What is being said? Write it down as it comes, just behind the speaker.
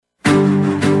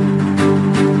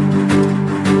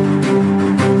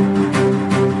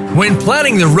When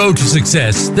planning the road to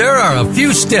success, there are a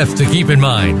few steps to keep in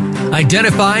mind.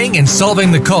 Identifying and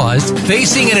solving the cause,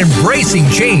 facing and embracing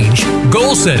change,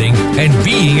 goal setting, and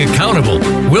being accountable.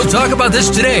 We'll talk about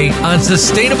this today on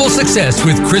Sustainable Success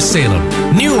with Chris Salem.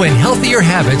 New and healthier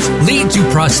habits lead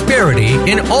to prosperity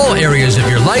in all areas of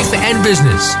your life and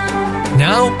business.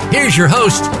 Now, here's your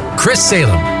host, Chris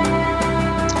Salem.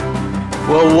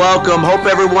 Well, welcome. Hope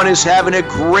everyone is having a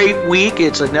great week.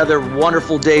 It's another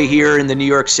wonderful day here in the New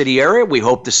York City area. We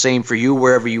hope the same for you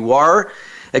wherever you are.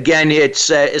 Again, it's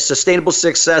Sustainable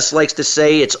Success likes to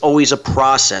say it's always a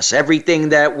process. Everything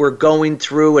that we're going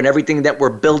through and everything that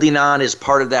we're building on is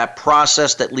part of that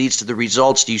process that leads to the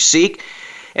results you seek.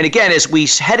 And again, as we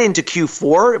head into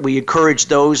Q4, we encourage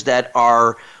those that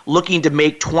are looking to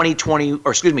make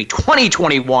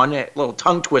 2021, a little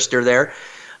tongue twister there,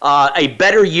 a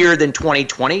better year than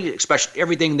 2020, especially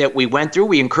everything that we went through.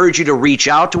 We encourage you to reach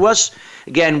out to us.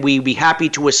 Again, we'd be happy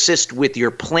to assist with your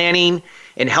planning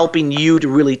and helping you to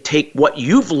really take what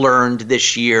you've learned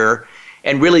this year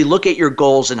and really look at your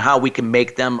goals and how we can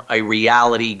make them a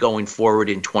reality going forward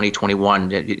in 2021.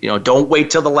 Don't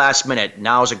wait till the last minute.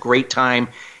 Now is a great time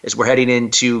as we're heading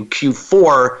into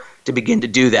Q4 to begin to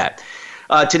do that.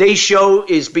 Today's show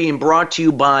is being brought to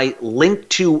you by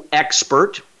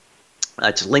Link2Expert.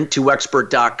 It's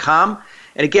link2expert.com.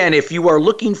 And again, if you are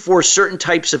looking for certain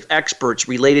types of experts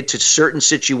related to certain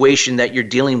situation that you're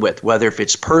dealing with, whether if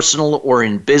it's personal or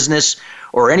in business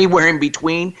or anywhere in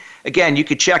between, again, you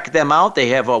could check them out. They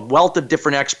have a wealth of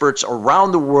different experts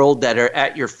around the world that are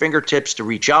at your fingertips to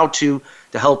reach out to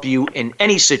help you in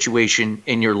any situation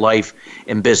in your life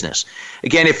and business.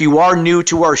 Again, if you are new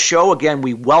to our show, again,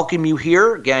 we welcome you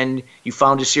here. Again, you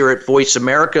found us here at Voice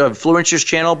America Influencers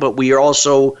Channel, but we are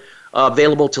also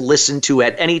available to listen to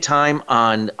at any time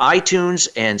on iTunes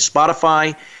and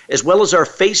Spotify, as well as our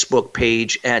Facebook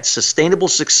page at Sustainable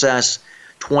Success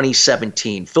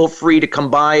 2017. Feel free to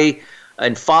come by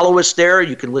and follow us there.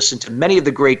 You can listen to many of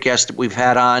the great guests that we've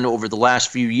had on over the last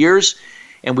few years,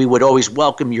 and we would always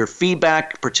welcome your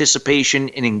feedback, participation,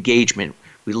 and engagement.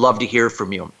 We'd love to hear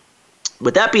from you.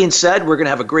 With that being said, we're going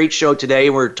to have a great show today.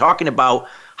 We're talking about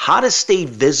how to stay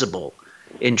visible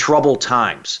in troubled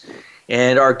times.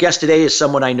 And our guest today is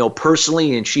someone I know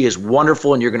personally, and she is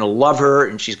wonderful, and you're going to love her,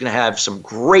 and she's going to have some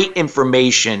great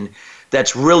information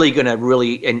that's really going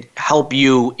to help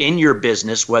you in your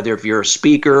business, whether if you're a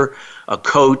speaker, a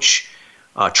coach,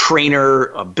 a trainer,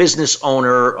 a business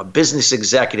owner, a business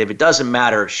executive. It doesn't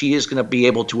matter. She is going to be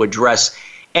able to address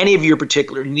any of your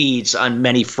particular needs on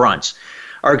many fronts.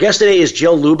 Our guest today is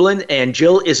Jill Lublin, and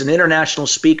Jill is an international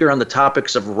speaker on the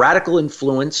topics of radical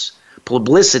influence,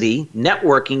 publicity,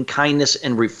 networking, kindness,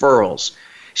 and referrals.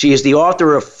 She is the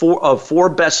author of four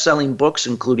best-selling books,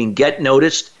 including Get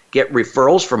Noticed, Get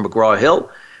Referrals from McGraw-Hill,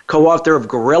 co-author of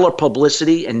Guerrilla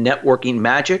Publicity and Networking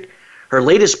Magic. Her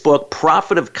latest book,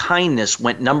 Profit of Kindness,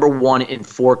 went #1 in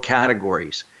 4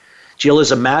 categories. Jill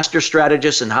is a master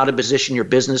strategist in how to position your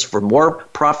business for more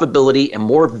profitability and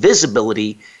more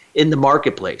visibility in the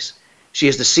marketplace. She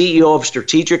is the CEO of a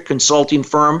strategic consulting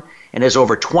firm and has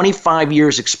over 25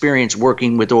 years experience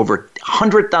working with over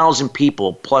 100,000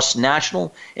 people plus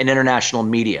national and international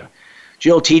media.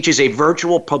 Jill teaches a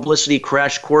virtual publicity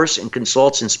crash course and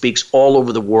consults and speaks all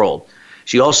over the world.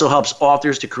 She also helps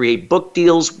authors to create book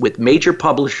deals with major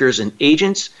publishers and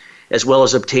agents, as well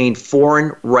as obtain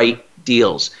foreign right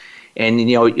deals. And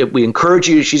we encourage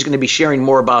you, she's going to be sharing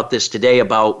more about this today,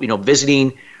 about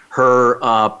visiting her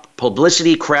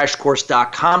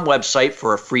publicitycrashcourse.com website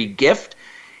for a free gift.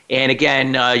 And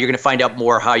again, you're going to find out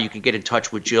more how you can get in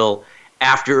touch with Jill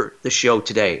after the show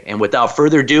today. And without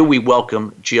further ado, we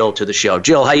welcome Jill to the show.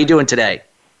 Jill, how you doing today?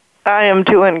 I am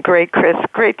doing great, Chris.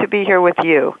 Great to be here with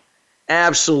you.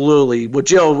 Absolutely. Well,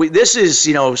 Jill, this is,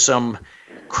 some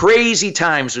crazy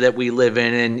times that we live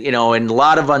in, and a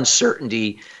lot of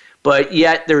uncertainty. But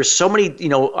yet, there's so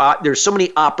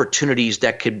many opportunities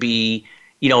that could be,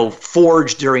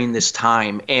 forged during this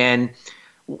time. And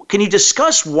can you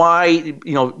discuss why,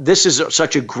 this is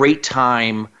such a great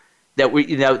time that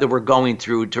we're going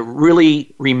through to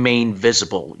really remain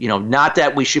visible? Not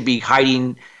that we should be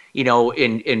hiding,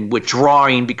 in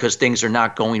withdrawing because things are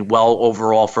not going well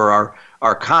overall for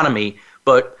our economy,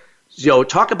 but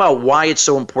talk about why it's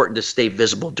so important to stay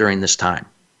visible during this time.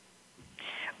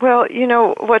 Well,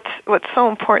 what's so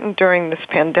important during this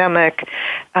pandemic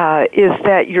is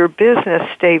that your business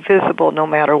stay visible no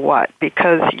matter what,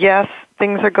 because yes,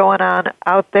 things are going on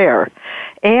out there.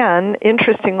 And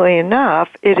interestingly enough,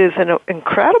 it is an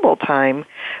incredible time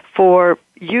for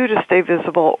you to stay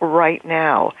visible right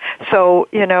now. So,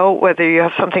 whether you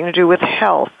have something to do with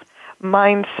health,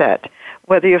 mindset,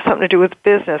 whether you have something to do with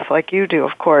business like you do,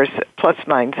 of course, plus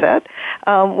mindset,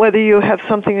 whether you have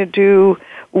something to do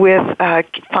with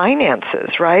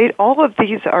finances, right? All of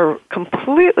these are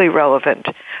completely relevant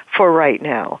for right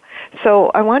now.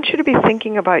 So I want you to be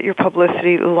thinking about your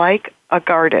publicity like a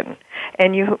garden,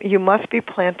 and you must be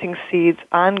planting seeds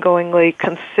ongoingly,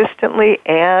 consistently,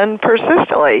 and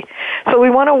persistently. So we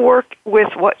want to work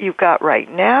with what you've got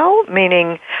right now,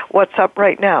 meaning what's up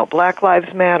right now: Black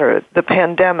Lives Matter, the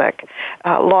pandemic,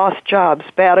 lost jobs,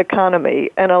 bad economy,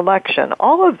 an election.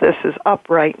 All of this is up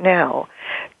right now.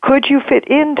 Could you fit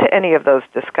into any of those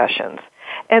discussions?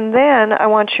 And then I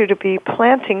want you to be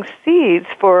planting seeds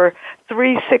for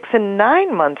 3, 6, and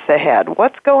 9 months ahead.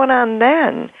 What's going on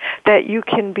then that you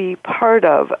can be part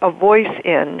of, a voice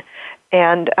in,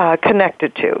 and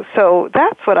connected to? So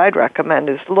that's what I'd recommend,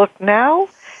 is look now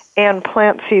and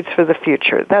plant seeds for the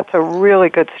future. That's a really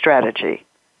good strategy.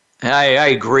 I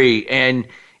agree. And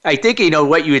I think,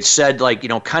 what you had said,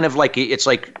 kind of like it's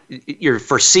like you're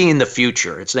foreseeing the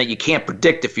future. It's that you can't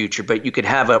predict the future, but you could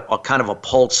have a kind of a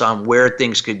pulse on where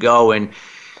things could go. And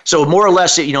so more or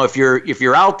less, if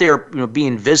you're out there,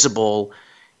 being visible,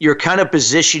 you're kind of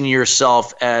positioning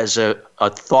yourself as a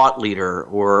thought leader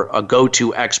or a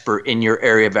go-to expert in your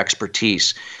area of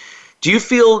expertise. Do you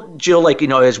feel, Jill,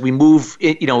 as we move,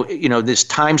 these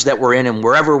times that we're in and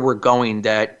wherever we're going,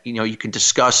 that, you can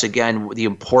discuss again the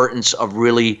importance of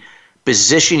really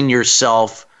positioning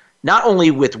yourself, not only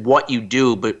with what you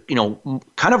do, but,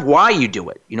 kind of why you do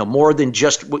it, more than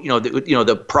just,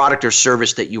 the product or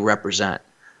service that you represent?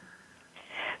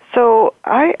 So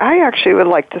I actually would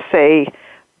like to say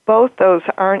both those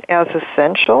aren't as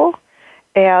essential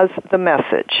as the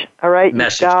message, all right?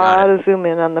 You've got to zoom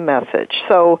in on the message.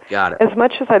 So as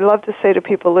much as I'd love to say to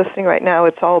people listening right now,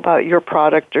 it's all about your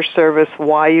product or service,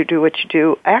 why you do what you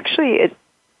do, actually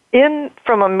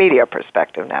from a media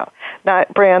perspective now,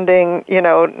 not branding,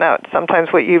 not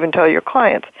sometimes what you even tell your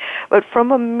clients, but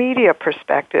from a media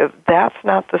perspective, that's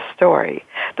not the story.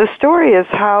 The story is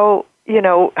how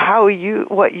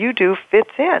what you do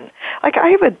fits in. Like, I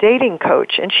have a dating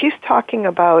coach, and she's talking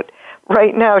about,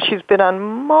 right now, she's been on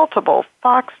multiple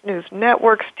Fox News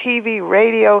networks, TV,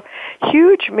 radio,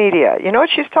 huge media. You know what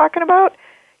she's talking about?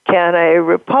 Can a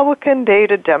Republican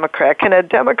date a Democrat? Can a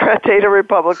Democrat date a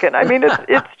Republican? I mean, it's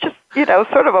just,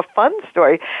 sort of a fun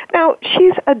story. Now,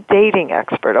 she's a dating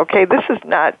expert, okay? This is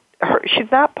not her. She's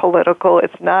not political.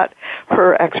 It's not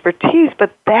her expertise,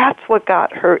 but that's what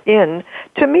got her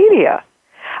into media.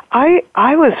 I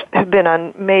have been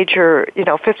on major,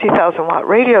 50,000 watt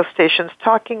radio stations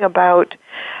talking about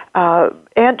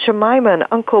Aunt Jemima and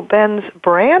Uncle Ben's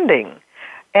branding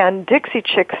and Dixie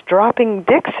Chicks dropping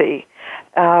Dixie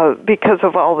because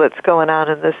of all that's going on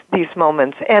in these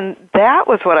moments. And that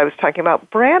was what I was talking about,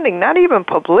 branding, not even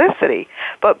publicity,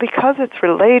 but because it's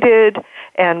related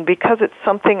and because it's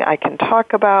something I can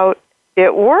talk about,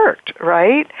 it worked,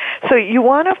 right? So you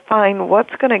want to find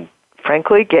what's going to,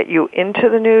 frankly, get you into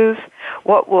the news,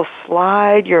 what will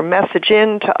slide your message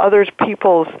into other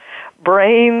people's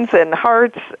brains and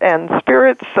hearts and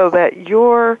spirits so that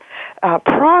your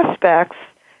prospects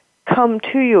come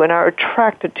to you and are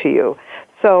attracted to you.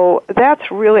 So that's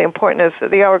really important.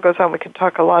 As the hour goes on, we can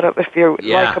talk a lot of, if you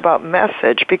like, about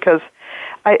message, because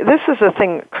this is the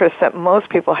thing, Chris, that most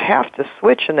people have to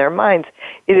switch in their minds.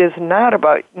 It is not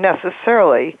about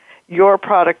necessarily your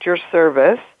product, your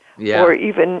service, or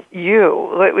even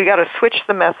you. We got to switch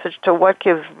the message to what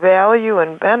gives value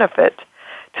and benefit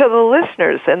to the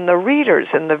listeners and the readers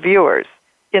and the viewers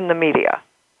in the media.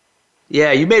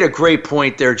 Yeah, you made a great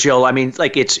point there, Jill. I mean,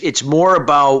 it's more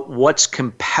about what's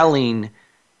compelling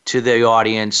to the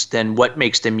audience than what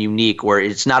makes them unique, where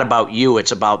it's not about you,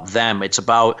 it's about them. It's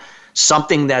about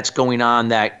something that's going on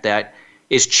that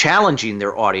is challenging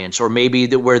their audience, or maybe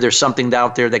where there's something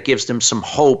out there that gives them some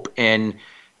hope and,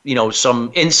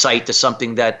 some insight to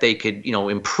something that they could,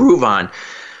 improve on.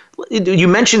 You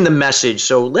mentioned the message,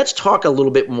 so let's talk a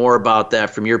little bit more about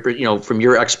that from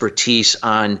your expertise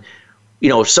on,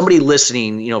 somebody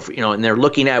listening, and they're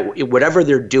looking at whatever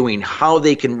they're doing, how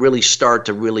they can really start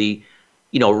to really,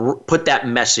 put that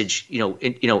message,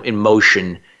 in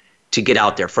motion to get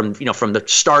out there from the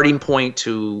starting point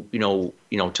to,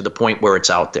 to the point where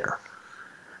it's out there.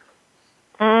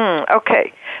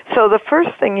 Okay. So the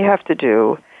first thing you have to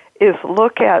do is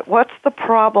look at what's the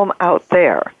problem out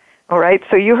there. All right.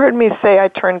 So you heard me say I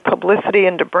turned publicity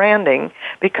into branding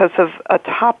because of a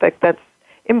topic that's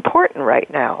important right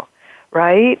now.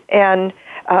 Right? And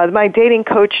my dating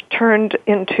coach turned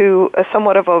into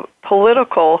somewhat of a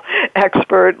political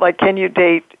expert, like, can you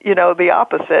date, the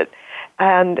opposite?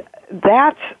 And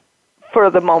that's for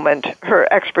the moment,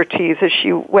 her expertise as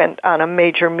she went on a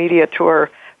major media tour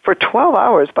for 12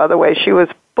 hours, by the way. She was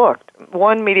booked,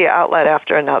 one media outlet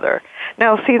after another.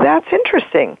 Now, see, that's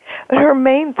interesting. Her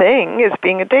main thing is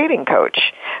being a dating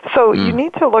coach. So you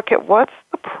need to look at what's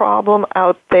the problem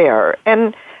out there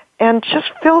and just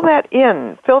fill that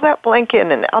blank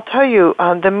in. And I'll tell you,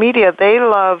 the media, they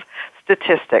love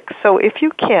statistics. So if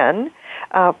you can,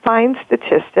 find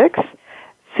statistics,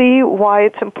 see why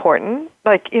it's important.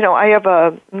 Like, I have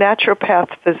a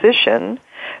naturopath physician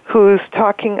who's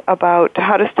talking about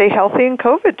how to stay healthy in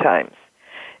COVID times.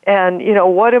 And,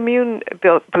 what immune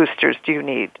boosters do you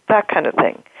need? That kind of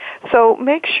thing. So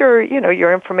make sure,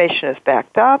 your information is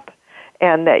backed up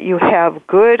and that you have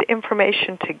good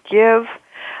information to give.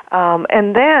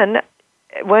 And then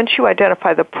once you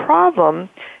identify the problem,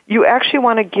 you actually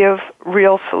want to give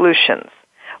real solutions.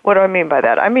 What do I mean by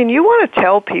that? I mean, you want to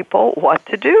tell people what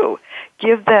to do.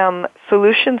 Give them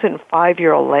solutions in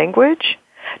 5-year-old language.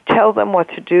 Tell them what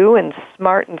to do in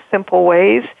smart and simple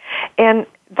ways. And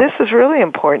this is really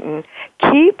important.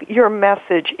 Keep your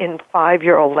message in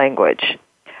 5-year-old language.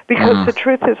 Because the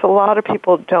truth is a lot of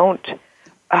people don't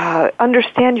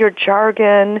understand your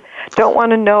jargon, don't want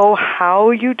to know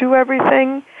how you do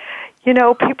everything.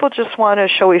 People just want to,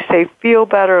 shall we say, feel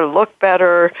better, look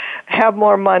better, have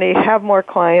more money, have more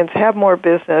clients, have more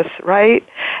business, right?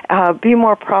 Be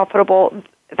more profitable.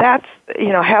 That's,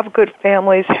 have good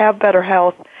families, have better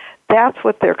health. That's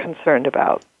what they're concerned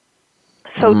about.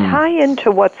 So tie into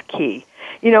what's key.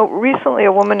 Recently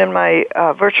a woman in my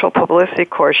virtual publicity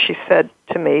course, she said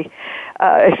to me,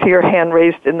 I see her hand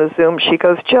raised in the Zoom, she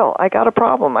goes, Jill, I got a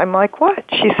problem. I'm like, what?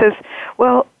 She says,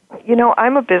 well,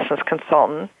 I'm a business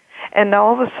consultant, and now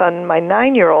all of a sudden my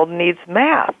 9-year-old needs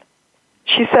math.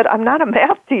 She said, I'm not a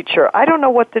math teacher. I don't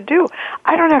know what to do.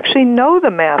 I don't actually know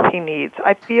the math he needs.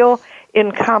 I feel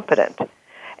incompetent.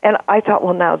 And I thought,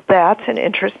 well, now that's an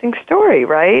interesting story,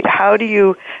 right? How do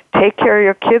you take care of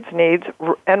your kids' needs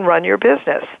and run your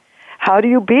business? How do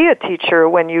you be a teacher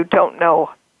when you don't know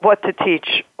what to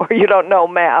teach or you don't know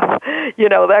math?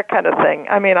 That kind of thing.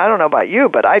 I mean, I don't know about you,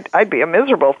 but I'd be a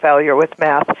miserable failure with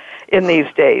math in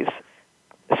these days.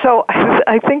 So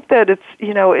I think that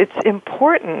it's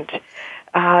important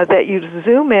that you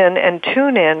zoom in and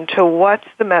tune in to what's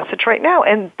the message right now.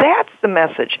 And that's the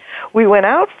message we went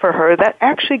out for her that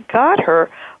actually got her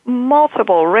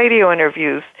multiple radio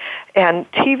interviews and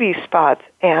TV spots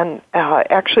and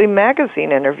actually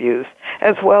magazine interviews,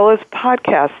 as well as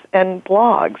podcasts and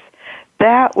blogs.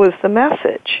 That was the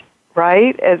message,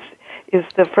 right? Is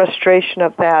the frustration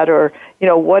of that, or,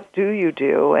 what do you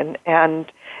do?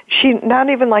 And she, not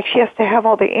even like she has to have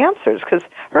all the answers, because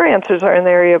her answers are in the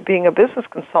area of being a business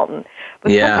consultant.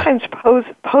 But sometimes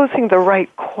posing the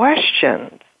right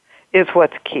questions is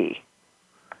what's key.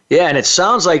 Yeah, and it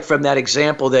sounds like from that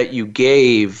example that you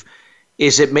gave,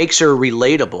 is it makes her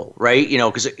relatable, right?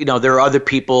 Because, there are other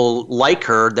people like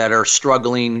her that are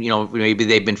struggling, maybe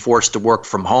they've been forced to work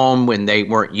from home when they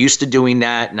weren't used to doing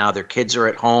that. Now their kids are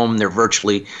at home, they're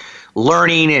virtually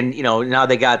learning, and, now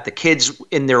they got the kids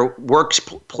in their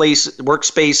workspaces,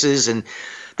 and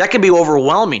that can be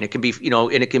overwhelming. It can be,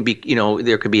 and it can be,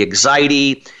 there could be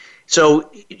anxiety.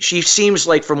 So she seems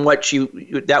like from what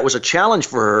that was a challenge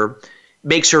for her,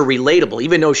 makes her relatable.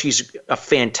 Even though she's a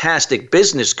fantastic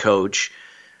business coach,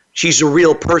 she's a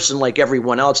real person like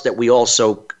everyone else that we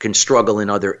also can struggle in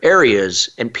other areas,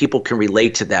 and people can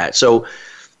relate to that. So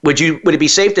would it be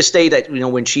safe to say that,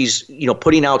 when she's,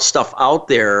 putting out stuff out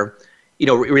there,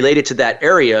 related to that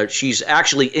area, she's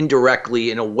actually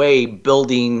indirectly in a way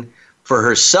building for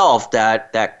herself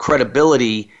that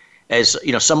credibility as,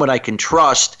 someone I can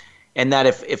trust. And that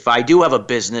if I do have a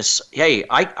business, hey,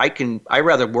 I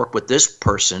rather work with this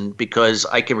person because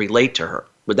I can relate to her.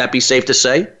 Would that be safe to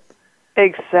say?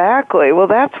 Exactly. Well,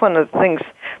 that's one of the things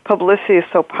publicity is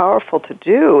so powerful to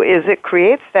do, is it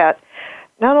creates that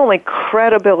not only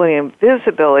credibility and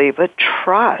visibility, but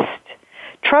trust.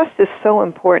 Trust is so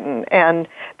important, and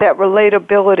that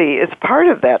relatability is part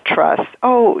of that trust.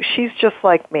 Oh, she's just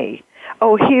like me.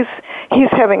 Oh, he's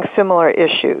having similar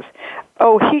issues.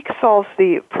 Oh, he solves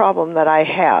the problem that I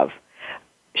have.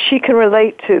 She can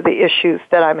relate to the issues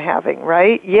that I'm having,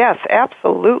 right? Yes,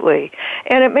 absolutely.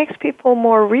 And it makes people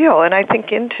more real. And I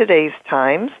think in today's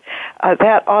times,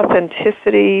 that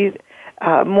authenticity,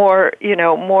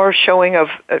 more showing of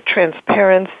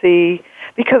transparency,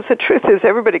 because the truth is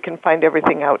everybody can find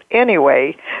everything out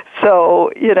anyway.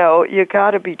 So, you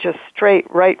got to be just straight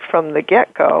right from the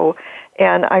get-go.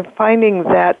 And I'm finding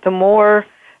that the more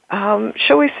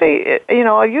shall we say,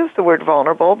 I'll use the word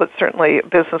vulnerable, but certainly a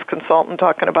business consultant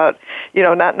talking about,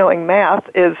 not knowing math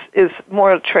is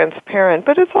more transparent,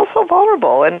 but it's also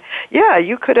vulnerable. And yeah,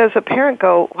 you could as a parent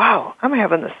go, wow, I'm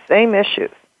having the same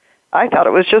issues. I thought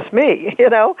it was just me,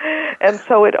 And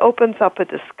so it opens up a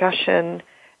discussion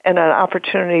and an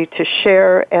opportunity to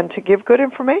share and to give good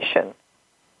information,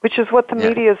 which is what the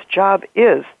media's job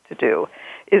is to do,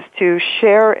 is to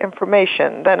share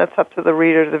information. Then it's up to the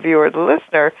reader, the viewer, the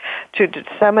listener to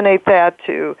disseminate that,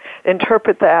 to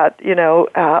interpret that,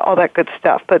 all that good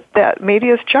stuff. But that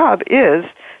media's job is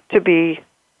to be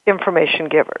information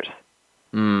givers.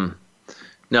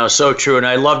 No, so true. And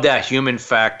I love that human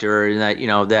factor, and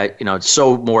that, it's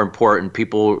so more important.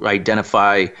 People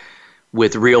identify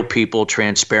with real people,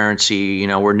 transparency.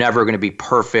 We're never going to be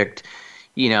perfect.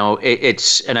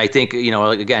 And I think,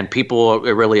 again, people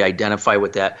really identify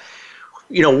with that.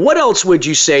 What else would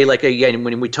you say, like, again,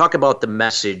 when we talk about the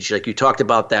message, like you talked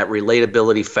about that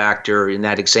relatability factor in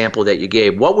that example that you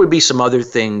gave, what would be some other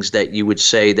things that you would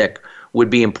say that would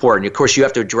be important? Of course, you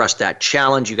have to address that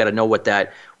challenge. You got to know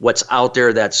what's out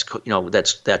there. That's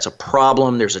a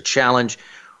problem. There's a challenge.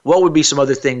 What would be some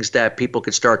other things that people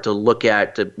could start to look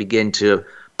at to begin to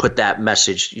put that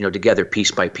message, together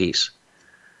piece by piece?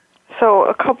 So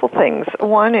a couple things.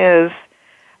 One is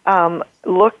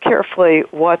look carefully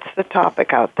what's the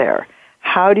topic out there.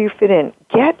 How do you fit in?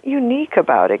 Get unique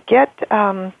about it. Get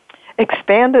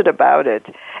expanded about it.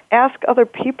 Ask other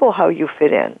people how you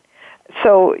fit in.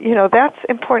 So, that's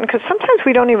important because sometimes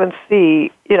we don't even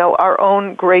see, our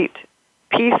own great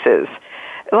pieces.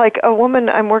 Like a woman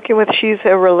I'm working with, she's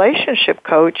a relationship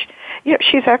coach.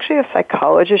 She's actually a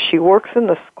psychologist. She works in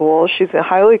the school. She's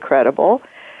highly credible.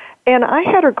 And I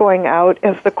had her going out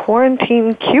as the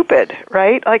quarantine Cupid,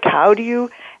 right? Like, how do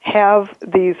you have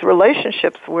these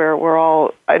relationships where we're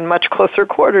all in much closer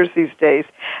quarters these days?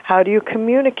 How do you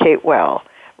communicate well,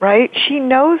 right? She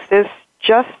knows this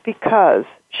just because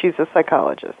she's a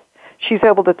psychologist. She's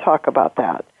able to talk about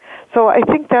that. So I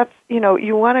think that's,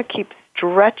 you want to keep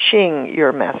stretching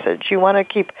your message. You want to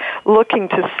keep looking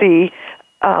to see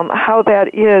how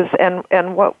that is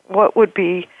and what would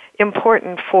be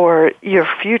important for your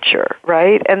future,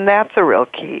 right? And that's a real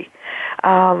key.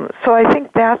 So I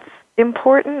think that's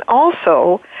important.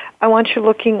 Also, I want you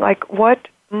looking like what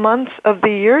months of the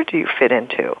year do you fit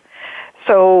into?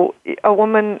 So a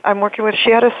woman I'm working with, she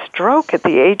had a stroke at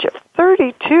the age of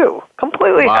 32,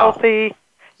 completely healthy.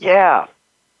 Yeah.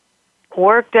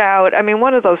 Worked out. I mean,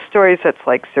 one of those stories that's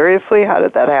like, seriously, how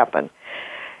did that happen?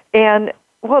 And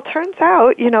well, it turns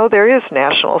out, there is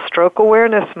National Stroke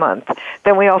Awareness Month.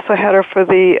 Then we also had her for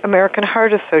the American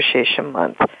Heart Association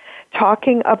Month,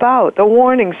 talking about the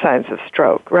warning signs of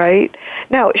stroke, right?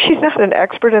 Now, she's not an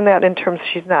expert in that in terms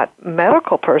she's not a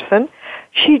medical person.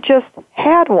 She just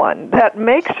had one that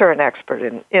makes her an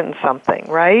expert in something,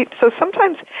 right? So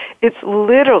sometimes it's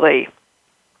literally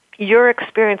your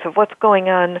experience of what's going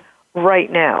on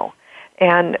right now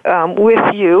and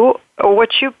with you or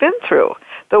what you've been through.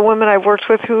 The women I've worked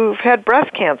with who've had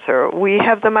breast cancer, we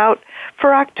have them out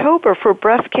for October for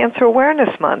Breast Cancer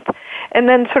Awareness Month. And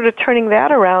then sort of turning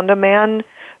that around, a man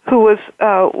who was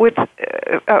with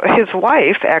his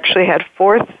wife actually had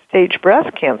 4th-stage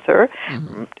breast cancer.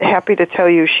 Mm-hmm. Happy to tell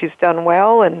you she's done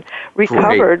well and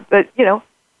recovered. Great. But,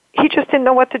 he just didn't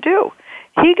know what to do.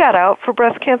 He got out for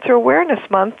Breast Cancer Awareness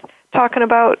Month talking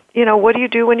about, what do you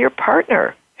do when your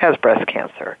partner has breast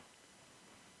cancer?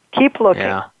 Keep looking.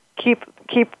 Yeah.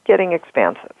 Keep getting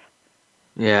expansive.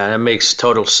 Yeah, that makes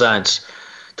total sense.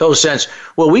 Total sense.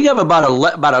 Well, we have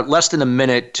about less than a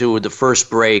minute to the first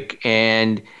break,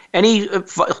 and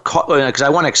because I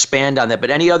want to expand on that, but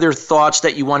any other thoughts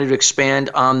that you wanted to expand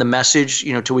on the message,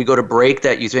 till we go to break,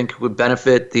 that you think would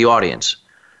benefit the audience?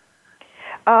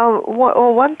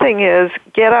 Well, one thing is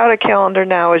get out a calendar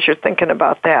now as you're thinking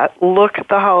about that. Look at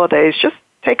the holidays. Just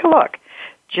take a look.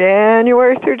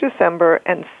 January through December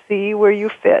and see where you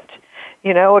fit.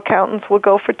 Accountants will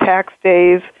go for tax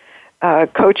days.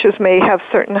 Coaches may have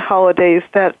certain holidays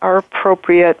that are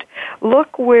appropriate.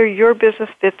 Look where your business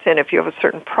fits in. If you have a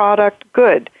certain product,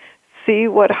 good. See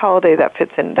what holiday that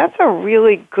fits in. That's a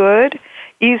really good,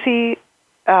 easy,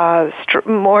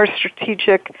 more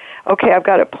strategic, okay, I've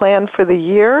got it planned for the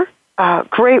year.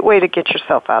 Great way to get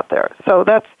yourself out there. So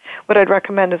that's what I'd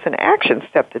recommend as an action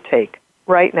step to take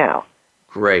right now.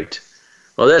 Great.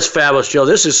 Well, that's fabulous, Jill.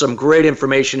 This is some great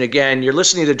information. Again, you're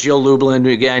listening to Jill Lublin.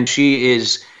 Again, she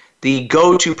is the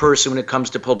go-to person when it comes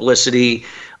to publicity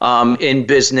in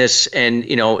business and,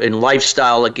 in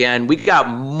lifestyle. Again, we got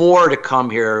more to come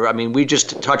here. I mean, we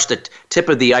just touched the tip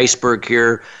of the iceberg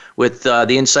here with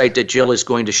the insight that Jill is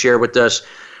going to share with us.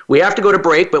 We have to go to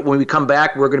break, but when we come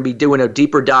back, we're going to be doing a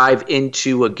deeper dive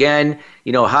into, again,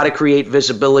 how to create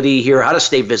visibility here, how to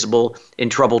stay visible in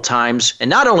troubled times, and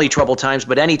not only troubled times,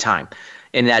 but any time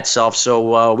in that self.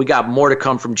 So we got more to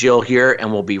come from Jill here,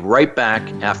 and we'll be right back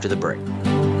after the break.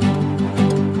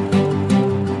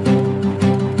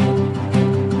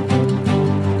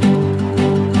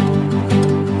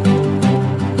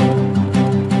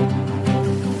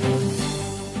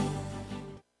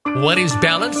 What is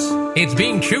balance? It's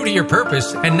being true to your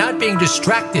purpose and not being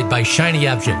distracted by shiny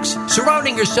objects.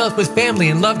 Surrounding yourself with family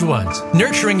and loved ones.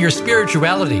 Nurturing your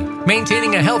spirituality.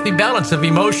 Maintaining a healthy balance of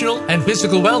emotional and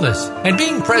physical wellness. And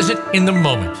being present in the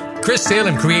moment. Chris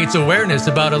Salem creates awareness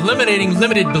about eliminating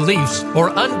limited beliefs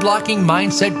or unblocking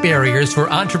mindset barriers for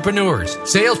entrepreneurs,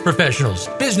 sales professionals,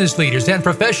 business leaders, and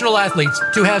professional athletes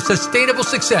to have sustainable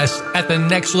success at the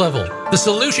next level. The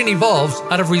solution evolves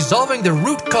out of resolving the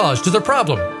root cause to the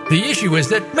problem. The issue is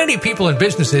that many people and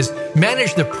businesses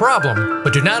manage the problem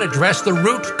but do not address the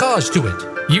root cause to it.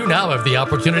 You now have the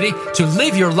opportunity to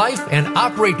live your life and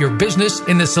operate your business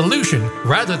in the solution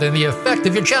rather than the effect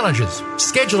of your challenges.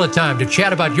 Schedule a time to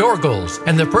chat about your goals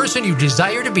and the person you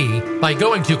desire to be by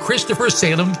going to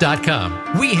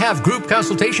ChristopherSalem.com. We have group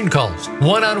consultation calls,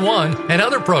 one-on-one, and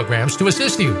other programs to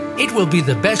assist you. It will be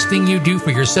the best thing you do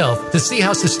for yourself to see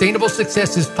how sustainable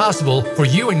success is possible for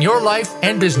you in your life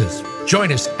and business.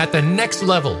 Join us at the next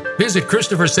level. Visit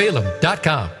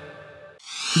ChristopherSalem.com.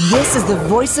 This is the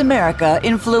Voice America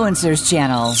Influencers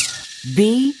Channel.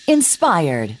 Be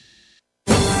inspired.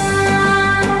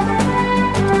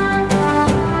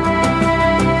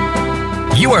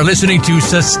 You are listening to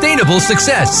Sustainable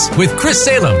Success with Chris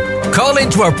Salem. Call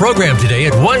into our program today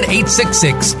at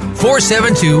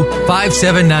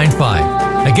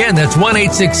 1-866-472-5795. Again, that's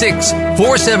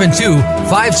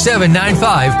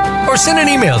 1-866-472-5795. Or send an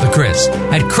email to Chris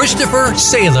at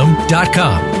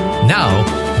ChristopherSalem.com. Now,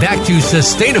 back to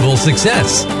Sustainable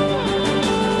Success.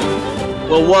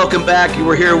 Well, welcome back.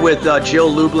 We're here with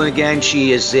Jill Lublin again.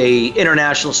 She is a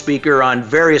international speaker on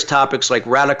various topics like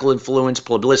radical influence,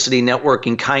 publicity,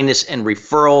 networking, kindness, and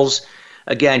referrals.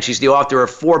 Again, she's the author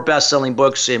of 4 best-selling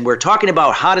books, and we're talking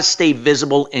about how to stay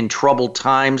visible in troubled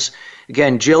times.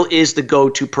 Again, Jill is the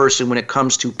go-to person when it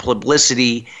comes to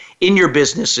publicity in your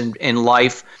business and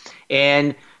life.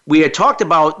 And we had talked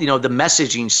about, the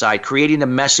messaging side, creating a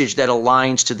message that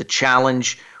aligns to the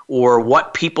challenge or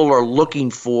what people are looking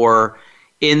for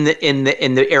in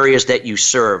the areas that you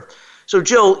serve. So,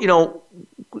 Jill,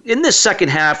 in this second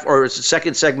half or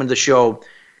second segment of the show,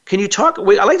 can you talk?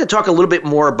 I'd like to talk a little bit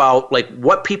more about like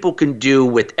what people can do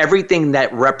with everything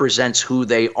that represents who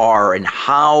they are and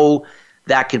how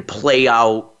that can play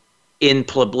out in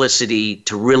publicity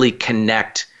to really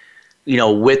connect.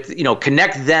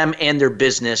 Connect them and their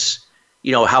business,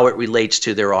 how it relates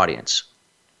to their audience.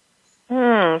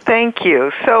 Thank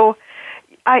you. So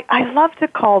I love to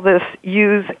call this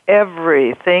use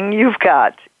everything you've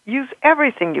got. Use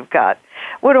everything you've got.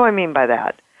 What do I mean by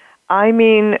that? I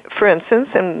mean, for instance,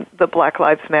 in the Black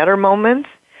Lives Matter moments,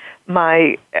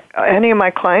 any of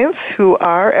my clients who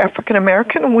are African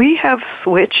American, we have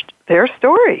switched their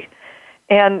story.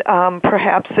 And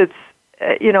perhaps it's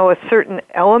a certain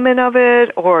element of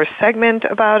it or segment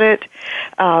about it.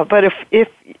 But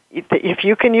if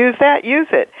you can use that, use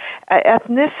it.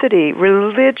 Ethnicity,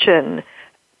 religion,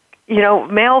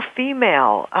 male,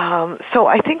 female. So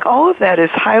I think all of that is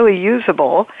highly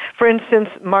usable. For instance,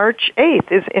 March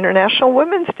 8th is International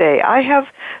Women's Day. I have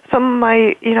some of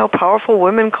my, powerful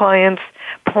women clients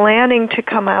planning to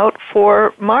come out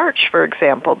for March, for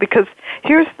example, because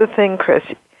here's the thing, Chris.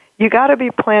 You got to be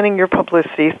planning your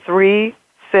publicity 3,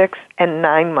 6, and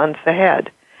 9 months ahead.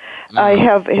 Mm-hmm. I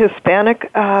have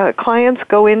Hispanic clients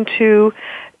go into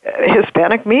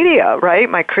Hispanic media, right?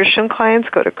 My Christian clients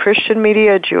go to Christian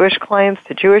media, Jewish clients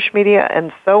to Jewish media,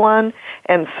 and so on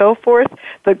and so forth.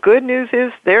 The good news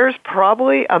is there's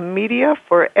probably a media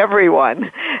for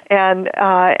everyone, and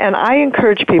I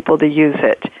encourage people to use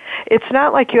it. It's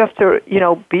not like you have to,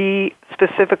 be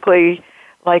specifically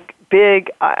like big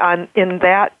in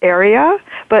that area,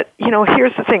 but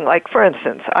here's the thing. Like for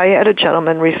instance, I had a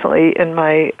gentleman recently in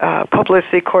my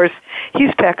publicity course. He's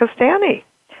Pakistani.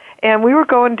 And we were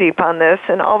going deep on this,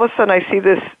 and all of a sudden I see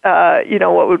this,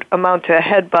 what would amount to a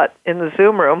headbutt in the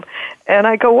Zoom room. And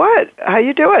I go, what? How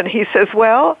you doing? He says,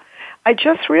 well, I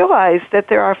just realized that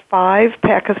there are 5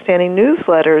 Pakistani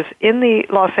newsletters in the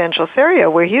Los Angeles area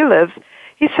where he lives.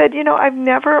 He said, I've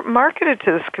never marketed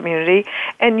to this community,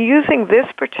 and using this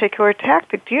particular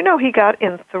tactic, do you know he got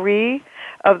in 3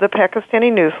 of the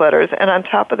Pakistani newsletters, and on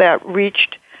top of that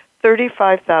reached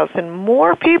 35,000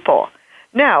 more people.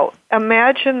 Now,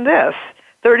 imagine this,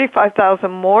 35,000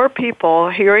 more people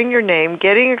hearing your name,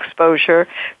 getting exposure,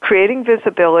 creating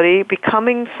visibility,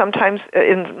 becoming sometimes,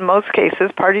 in most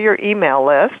cases, part of your email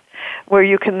list, where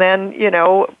you can then,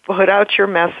 put out your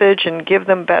message and give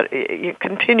them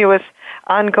continuous,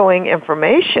 ongoing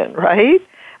information, right?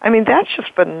 I mean, that's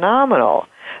just phenomenal.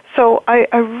 So I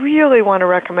really want to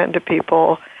recommend to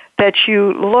people that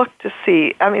you look to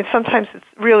see. I mean, sometimes it's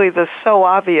really the so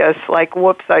obvious, like,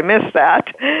 whoops, I missed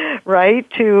that, right?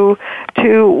 To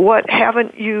what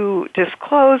haven't you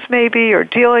disclosed maybe or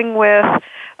dealing with.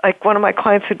 Like one of my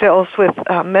clients who deals with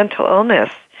mental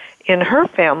illness in her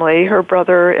family, her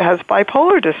brother has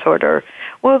bipolar disorder.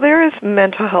 Well, there is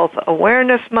Mental Health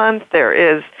Awareness Month. There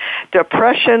is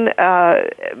Depression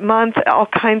Month, all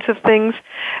kinds of things.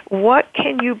 What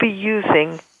can you be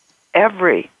using?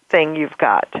 Everything you've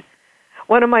got.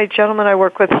 One of my gentlemen I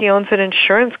work with, he owns an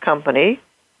insurance company.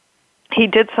 He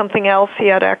did something else. He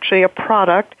had actually a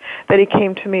product that he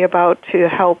came to me about to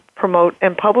help promote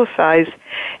and publicize.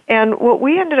 And what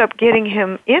we ended up getting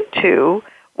him into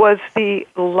was the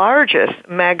largest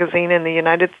magazine in the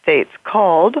United States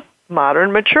called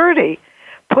Modern Maturity,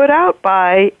 put out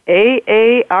by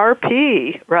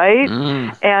AARP, right?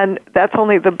 And that's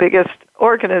only the biggest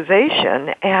organization.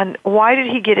 And why did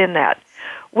he get in that?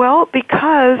 Well,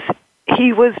 because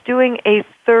he was doing a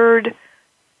third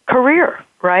career,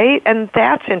 right? And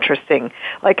that's interesting.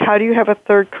 Like, how do you have a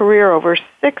third career over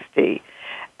 60?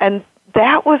 And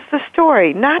that was the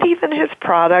story. Not even his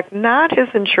product, not his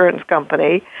insurance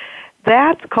company.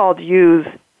 That's called use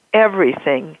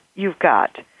everything you've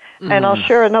got. And I'll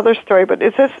share another story, but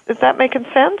is that making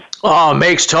sense? Oh, it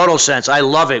makes total sense. I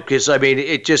love it because, I mean,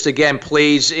 it just, again,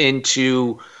 plays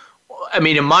into, I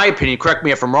mean, in my opinion, correct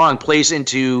me if I'm wrong, plays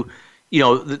into,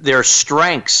 their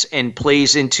strengths and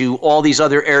plays into all these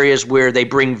other areas where they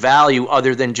bring value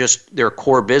other than just their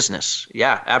core business.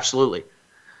 Yeah, absolutely.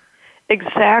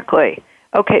 Exactly.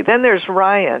 Okay, then there's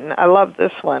Ryan. I love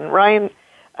this one. Ryan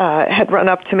had run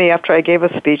up to me after I gave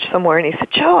a speech somewhere, and he said,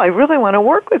 Joe, I really want to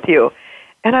work with you.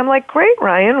 And I'm like, great,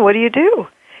 Ryan, what do you do?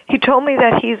 He told me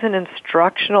that he's an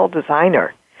instructional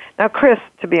designer. Now, Chris,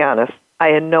 to be honest, I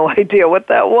had no idea what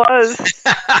that was.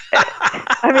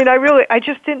 I mean, I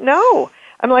just didn't know.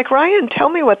 I'm like, Ryan, tell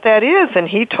me what that is. And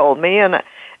he told me, and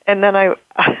then I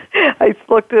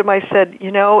looked at him, I said,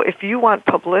 if you want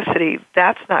publicity,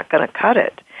 that's not going to cut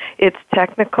it. It's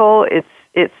technical,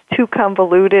 it's too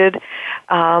convoluted,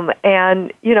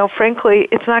 and, frankly,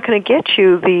 it's not going to get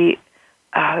you the,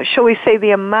 shall we say,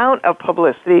 the amount of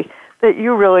publicity that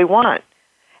you really want.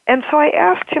 And so I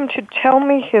asked him to tell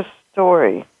me his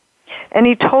story. And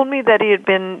he told me that he had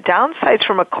been downsized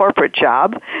from a corporate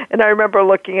job. And I remember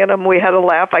looking at him, we had a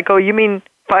laugh. I go, you mean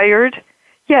fired?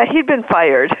 Yeah, he'd been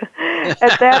fired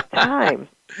at that time.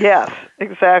 Yes,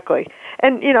 exactly.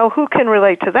 And, who can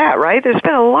relate to that, right? There's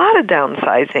been a lot of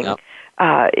downsizing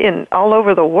in all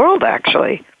over the world,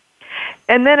 actually.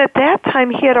 And then at that time,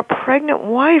 he had a pregnant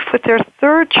wife with their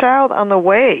third child on the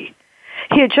way.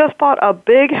 He had just bought a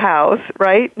big house,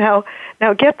 right? Now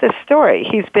get this story.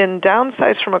 He's been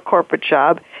downsized from a corporate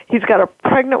job. He's got a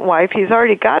pregnant wife. He's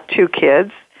already got 2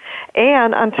 kids.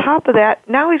 And on top of that,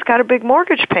 now he's got a big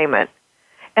mortgage payment.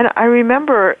 And I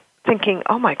remember thinking,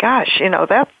 oh, my gosh,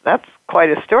 that's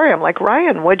quite a story. I'm like,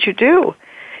 Ryan, what'd you do?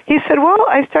 He said, well,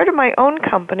 I started my own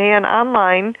company, and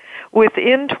online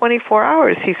within 24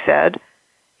 hours, he said,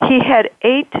 he had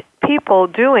 8 people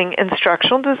doing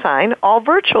instructional design, all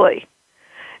virtually.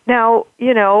 Now,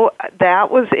 that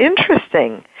was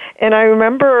interesting. And I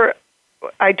remember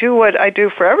I do what I do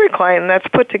for every client, and that's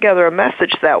put together a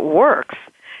message that works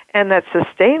and that's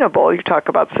sustainable. You talk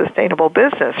about sustainable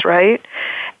business, right?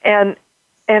 And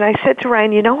I said to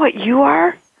Ryan, you know what you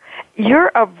are?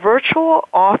 You're a virtual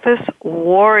office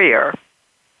warrior.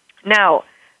 Now,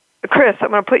 Chris, I'm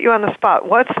going to put you on the spot.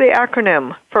 What's the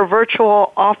acronym for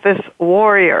virtual office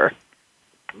warrior?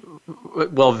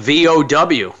 Well,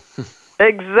 VOW.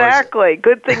 Exactly.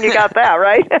 Good thing you got that,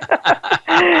 right?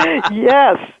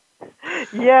 Yes.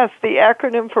 Yes, the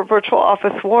acronym for Virtual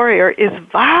Office Warrior is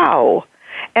VOW.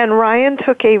 And Ryan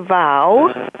took a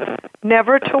vow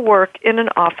never to work in an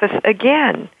office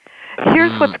again.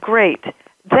 Here's what's great.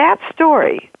 That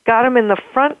story got him in the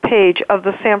front page of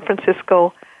the San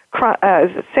Francisco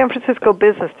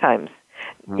Business Times.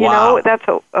 Wow. That's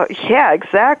yeah,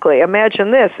 exactly. Imagine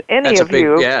this.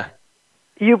 You.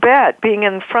 You bet, being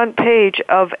in the front page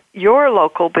of your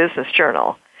local business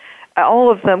journal. All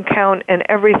of them count and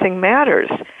everything matters.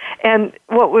 And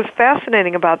what was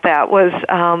fascinating about that was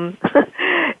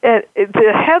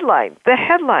the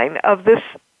headline of this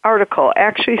article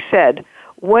actually said,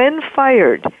 when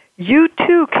fired, you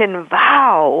too can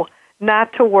vow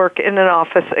not to work in an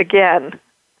office again.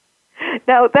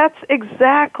 Now, that's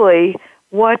exactly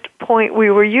what point we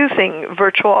were using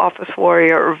Virtual Office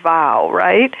Warrior or VOW,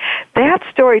 right? That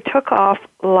story took off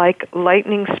like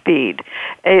lightning speed.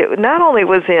 It not only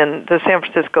was in the San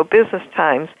Francisco Business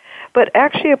Times, but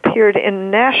actually appeared in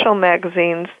national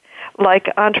magazines like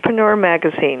Entrepreneur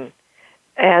Magazine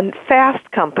and Fast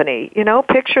Company. You know,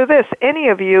 picture this. Any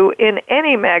of you in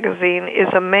any magazine is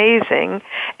amazing,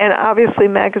 and obviously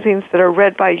magazines that are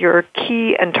read by your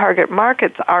key and target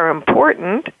markets are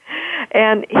important.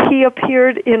 And he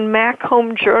appeared in Mac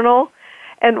Home Journal,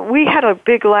 and we had a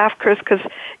big laugh, Chris, because,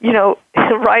 you know,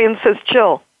 Ryan says,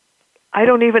 Jill, I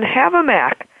don't even have a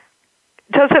Mac.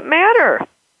 Does it matter?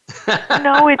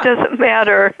 No, it doesn't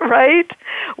matter, right?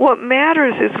 What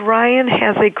matters is Ryan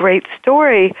has a great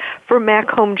story for Mac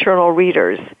Home Journal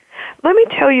readers. Let me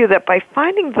tell you that by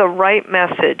finding the right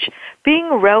message, being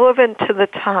relevant to the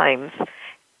times,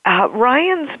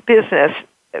 Ryan's business,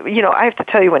 you know, I have to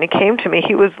tell you, when he came to me,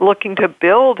 he was looking to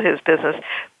build his business,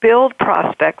 build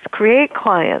prospects, create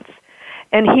clients,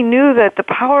 and he knew that the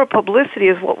power of publicity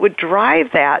is what would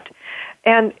drive that.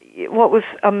 And what was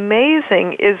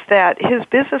amazing is that his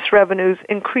business revenues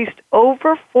increased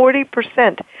over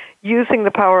 40% using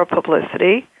the power of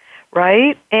publicity,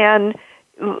 right? And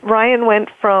Ryan went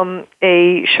from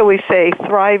a, shall we say,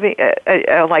 thriving,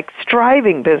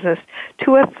 striving business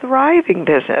to a thriving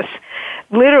business,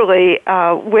 literally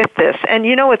with this. And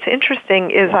you know what's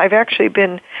interesting is I've actually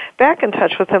been back in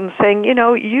touch with him saying, you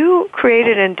know, you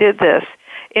created and did this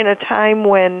in a time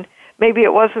when maybe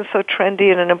it wasn't so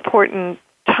trendy and an important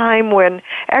time when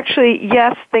actually,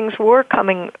 yes, things were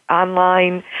coming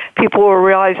online. People were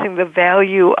realizing the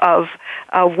value of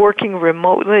working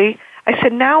remotely. I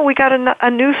said, now we got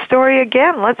a new story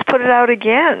again. Let's put it out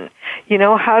again. You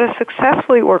know, how to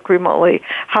successfully work remotely,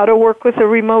 how to work with a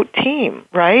remote team,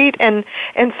 right? And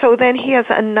so then he has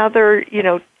another, you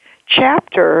know,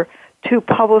 chapter to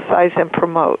publicize and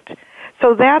promote.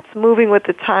 So that's moving with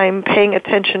the time, paying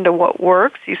attention to what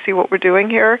works. You see what we're doing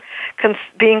here?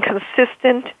 Being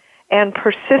consistent and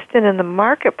persistent in the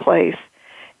marketplace.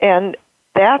 And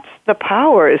that's the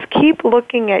power, is keep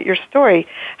looking at your story.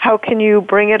 How can you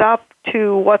bring it up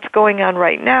to what's going on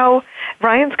right now?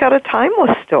 Ryan's got a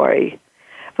timeless story.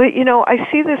 But, you know,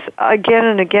 I see this again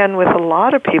and again with a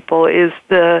lot of people is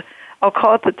I'll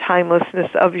call it the timelessness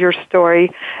of your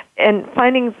story, and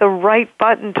finding the right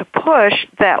button to push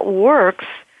that works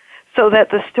so that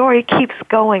the story keeps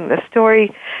going. The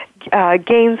story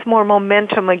gains more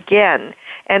momentum again.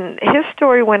 And his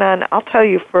story went on, I'll tell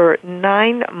you, for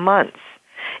 9 months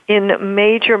in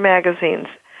major magazines,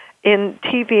 in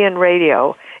TV and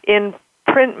radio, in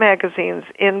print magazines,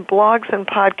 in blogs and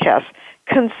podcasts,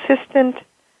 consistent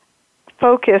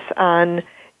focus on,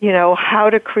 you know, how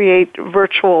to create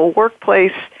virtual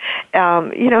workplace.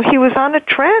 You know, he was on a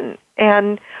trend,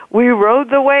 and we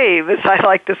rode the wave, as I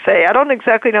like to say. I don't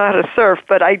exactly know how to surf,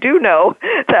 but I do know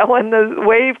that when the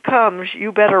wave comes,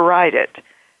 you better ride it.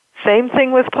 Same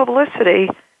thing with publicity,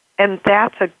 and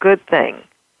that's a good thing.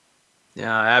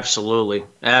 Yeah, absolutely.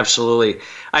 Absolutely.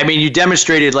 I mean, you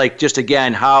demonstrated, like, just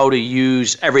again, how to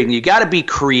use everything. You got to be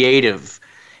creative.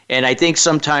 And I think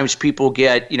sometimes people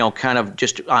get, you know, kind of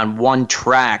just on one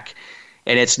track,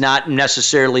 and it's not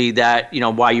necessarily that, you know,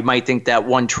 why you might think that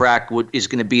one track is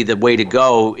going to be the way to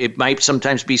go. It might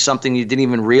sometimes be something you didn't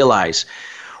even realize.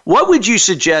 What would you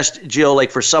suggest, Jill,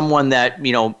 like for someone that,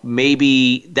 you know,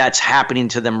 maybe that's happening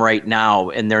to them right now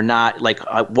and they're not, like,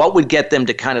 what would get them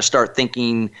to kind of start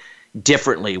thinking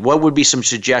differently? What would be some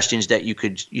suggestions that you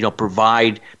could, you know,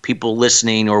 provide people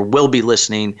listening or will be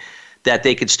listening that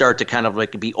they could start to kind of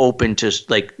like be open to,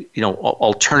 like, you know,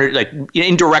 alternative, like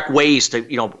indirect ways to,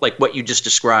 you know, like what you just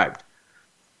described?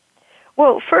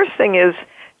 Well, first thing is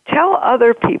tell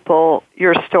other people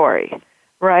your story,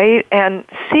 right? And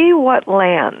see what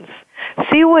lands.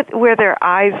 See where their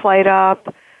eyes light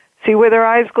up. See where their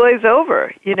eyes glaze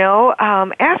over, you know.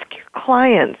 Ask your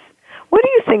clients, what do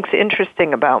you think's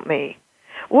interesting about me?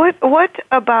 What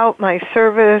about my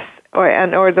service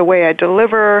or the way I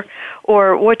deliver,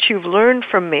 or what you've learned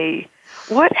from me,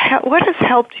 what has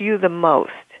helped you the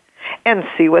most? And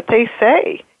see what they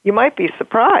say. You might be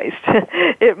surprised.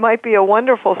 It might be a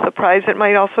wonderful surprise. It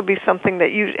might also be something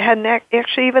that you hadn't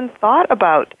actually even thought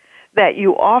about that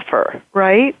you offer,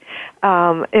 right?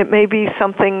 It may be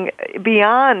something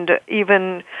beyond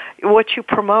even what you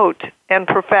promote and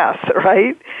profess,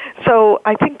 right? So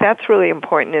I think that's really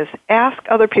important, is ask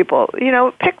other people. You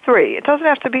know, pick 3. It doesn't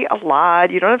have to be a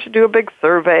lot. You don't have to do a big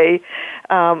survey.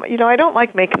 You know, I don't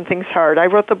like making things hard. I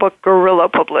wrote the book Guerrilla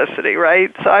Publicity,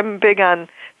 right? So I'm big on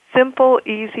simple,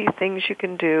 easy things you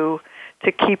can do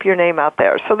to keep your name out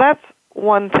there. So that's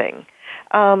one thing.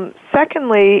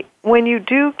 Secondly, when you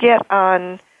do get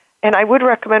on, and I would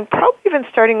recommend probably even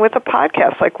starting with a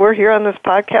podcast, like we're here on this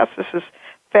podcast. This is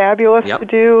fabulous to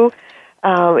do.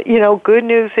 Good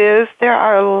news is there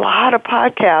are a lot of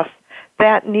podcasts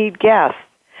that need guests.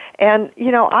 And,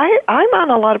 I'm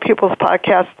on a lot of people's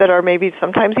podcasts that are maybe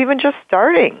sometimes even just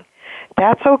starting.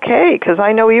 That's okay, because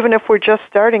I know even if we're just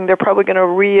starting, they're probably going to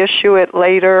reissue it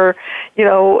later,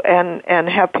 and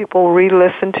have people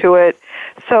re-listen to it.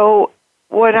 So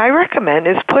what I recommend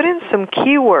is put in some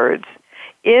keywords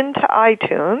into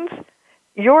iTunes,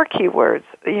 your keywords,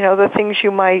 the things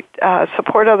you might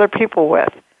support other people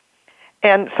with.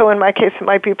 And so in my case, it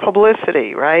might be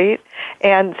publicity, right?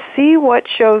 And see what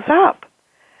shows up.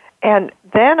 And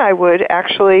then I would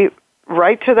actually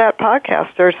write to that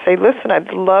podcaster, say, listen,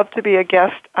 I'd love to be a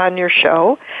guest on your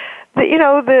show.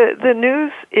 The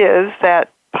news is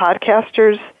that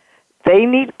podcasters, they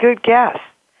need good guests,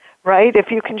 right?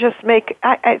 If you can just make,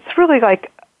 it's really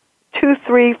like 2,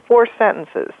 3, 4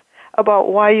 sentences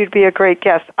about why you'd be a great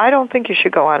guest. I don't think you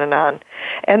should go on.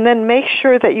 And then make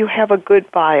sure that you have a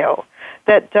good bio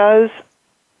that does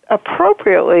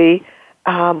appropriately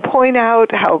point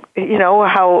out how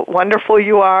wonderful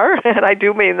you are, and I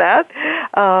do mean that.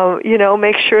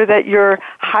 Make sure that you're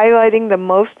highlighting the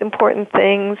most important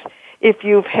things. If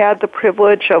you've had the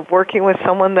privilege of working with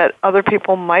someone that other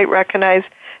people might recognize,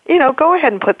 go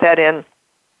ahead and put that in.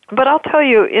 But I'll tell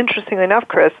you, interestingly enough,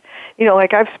 Chris,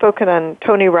 like I've spoken on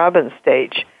Tony Robbins'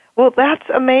 stage. Well, that's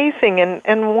amazing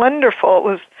and wonderful. It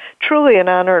was truly an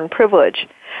honor and privilege.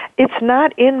 It's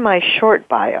not in my short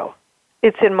bio.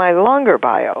 It's in my longer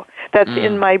bio. That's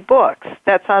in my books.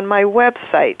 That's on my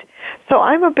website. So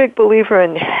I'm a big believer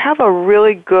in have a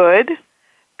really good,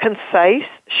 concise,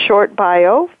 short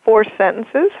bio, 4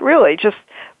 sentences, really, just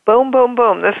boom, boom,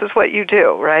 boom. This is what you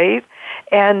do, right?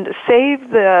 And save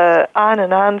the on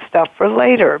and on stuff for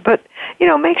later. But,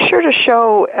 make sure to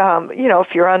show,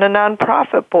 if you're on a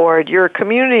nonprofit board, your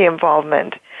community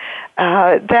involvement,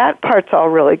 that part's all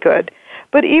really good.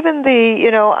 But even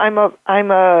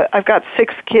I've got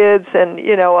 6 kids and,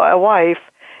 a wife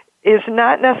is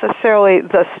not necessarily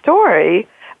the story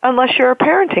unless you're a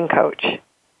parenting coach.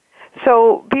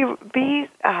 So be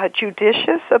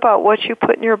judicious about what you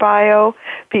put in your bio.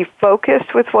 Be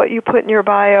focused with what you put in your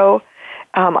bio.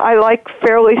 I like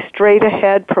fairly straight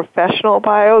ahead professional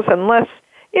bios unless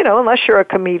you're a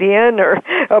comedian or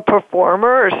a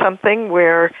performer or something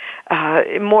where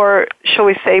more, shall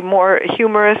we say, more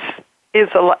humorous is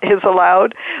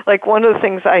allowed. Like one of the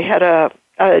things, I had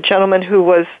a gentleman who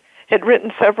had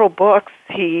written several books.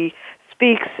 He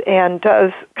speaks and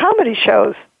does comedy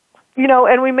shows,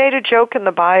 and we made a joke in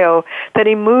the bio that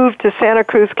he moved to Santa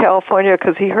Cruz, California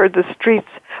because he heard the streets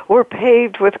were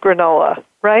paved with granola,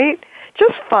 right?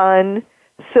 Just fun,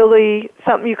 silly,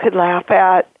 something you could laugh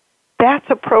at. That's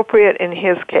appropriate in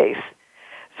his case.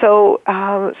 So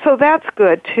that's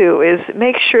good too, is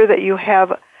make sure that you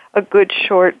have a good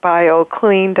short bio,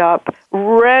 cleaned up,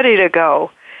 ready to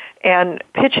go. And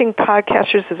pitching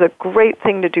podcasters is a great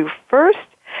thing to do first.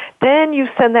 Then you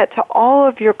send that to all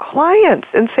of your clients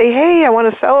and say, hey, I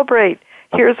want to celebrate.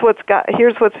 Here's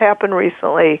what's happened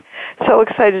recently. So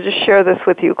excited to share this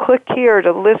with you. Click here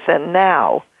to listen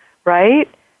now, right?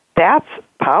 That's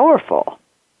powerful.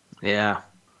 Yeah.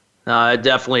 It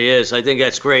definitely is. I think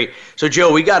that's great. So,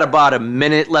 Joe, we got about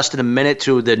less than a minute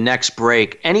to the next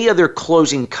break. Any other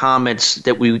closing comments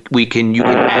that you can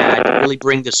add to really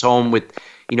bring this home with,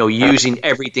 using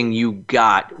everything you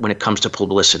got when it comes to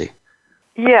publicity?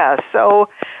 Yeah. So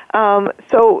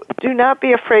do not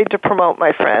be afraid to promote,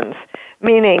 my friends.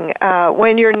 Meaning,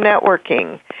 when you're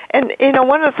networking, and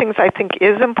one of the things I think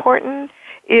is important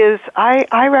is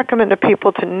I recommend to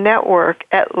people to network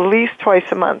at least twice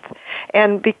a month.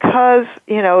 And because,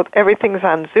 everything's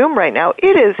on Zoom right now,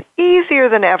 it is easier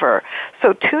than ever.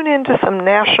 So tune into some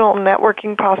national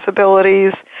networking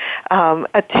possibilities,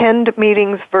 attend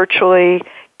meetings virtually,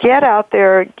 get out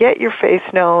there, get your face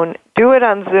known, do it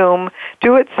on Zoom,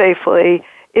 do it safely.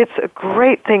 It's a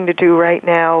great thing to do right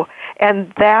now,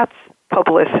 and that's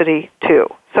publicity too.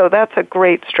 So that's a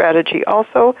great strategy.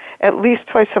 Also, at least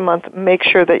twice a month, make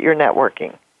sure that you're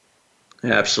networking.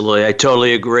 Absolutely. I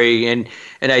totally agree. And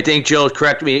I think, Jill,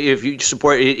 correct me if you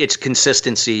support it's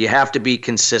consistency. You have to be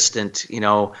consistent,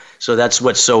 so that's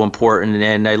what's so important.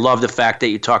 And I love the fact that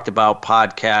you talked about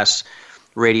podcasts,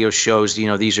 radio shows.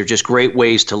 These are just great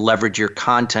ways to leverage your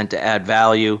content to add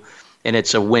value, and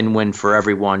it's a win-win for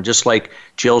everyone. Just like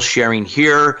Jill sharing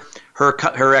here,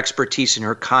 her expertise and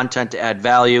her content to add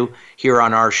value here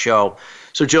on our show.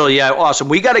 So, Jill, yeah, awesome.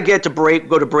 We got to go to break,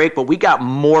 but we got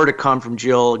more to come from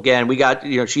Jill. Again, we got,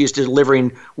 she is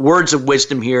delivering words of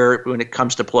wisdom here when it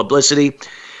comes to publicity.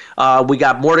 We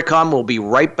got more to come. We'll be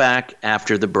right back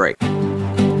after the break.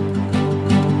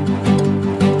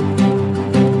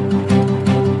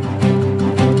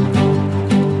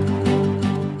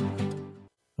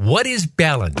 What is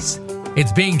balance?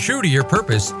 It's being true to your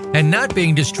purpose and not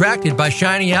being distracted by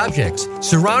shiny objects,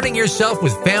 surrounding yourself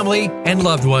with family and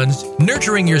loved ones,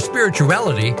 nurturing your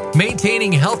spirituality,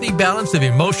 maintaining healthy balance of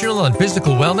emotional and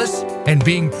physical wellness, and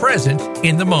being present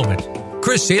in the moment.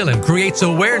 Chris Salem creates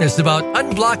awareness about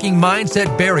unblocking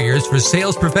mindset barriers for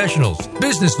sales professionals,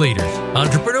 business leaders,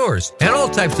 entrepreneurs, and all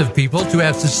types of people to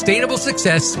have sustainable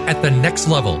success at the next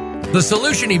level. The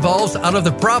solution evolves out of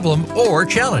the problem or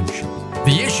challenge.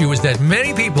 The issue is that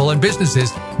many people and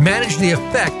businesses manage the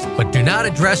effect but do not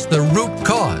address the root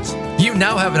cause. You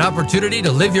now have an opportunity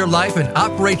to live your life and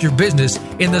operate your business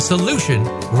in the solution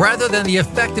rather than the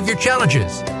effect of your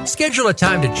challenges. Schedule a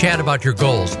time to chat about your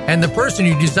goals and the person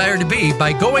you desire to be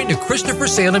by going to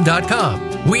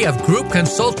ChristopherSalem.com. We have group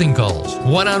consulting calls,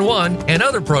 one-on-one, and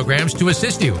other programs to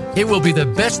assist you. It will be the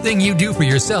best thing you do for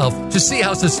yourself to see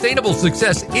how sustainable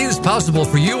success is possible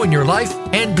for you in your life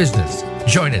and business.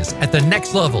 Join us at the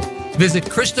next level. Visit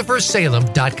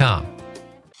ChristopherSalem.com.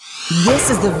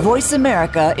 This is the Voice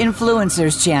America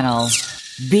Influencers Channel.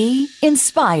 Be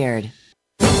inspired.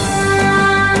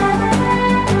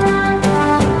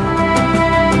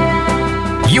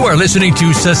 You are listening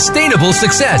to Sustainable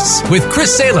Success with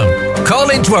Chris Salem. Call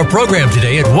into our program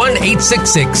today at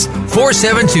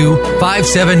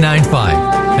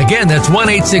 1-866-472-5795. Again, that's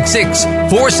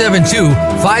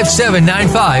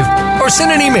 1-866-472-5795. Or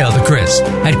send an email to Chris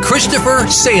at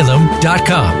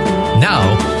ChristopherSalem.com.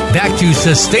 Now, back to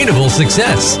Sustainable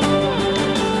Success.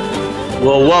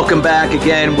 Well, welcome back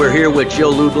again. We're here with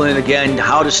Jill Lublin again,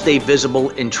 how to stay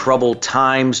visible in troubled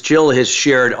times. Jill has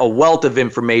shared a wealth of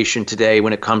information today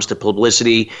when it comes to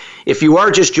publicity. If you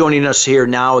are just joining us here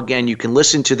now, again, you can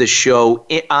listen to the show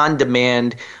on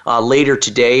demand later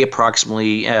today,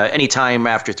 approximately anytime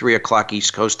after 3 o'clock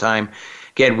East Coast time.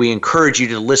 Again, we encourage you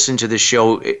to listen to the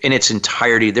show in its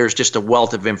entirety. There's just a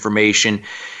wealth of information.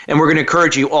 And we're going to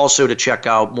encourage you also to check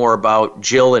out more about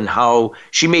Jill and how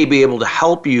she may be able to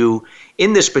help you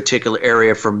in this particular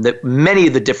area from many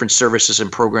of the different services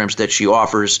and programs that she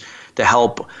offers to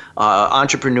help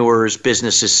entrepreneurs,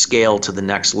 businesses scale to the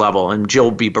next level. And Jill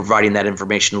will be providing that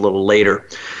information a little later.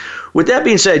 With that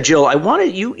being said, Jill, I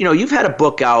wanted you've had a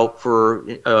book out for,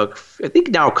 I think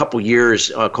now a couple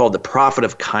years called The Profit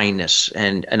of Kindness.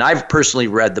 And I've personally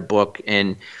read the book,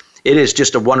 and it is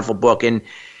just a wonderful book. And,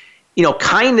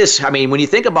 kindness, I mean, when you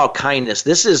think about kindness,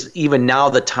 this is even now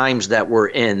the times that we're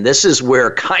in. This is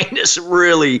where kindness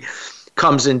really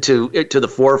comes into the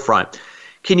forefront.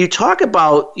 Can you talk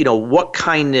about, what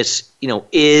kindness,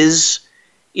 is,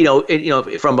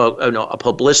 from a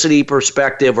publicity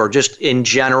perspective or just in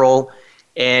general,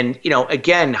 and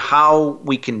again, how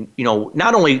we can,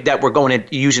 not only that we're going and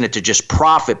using it to just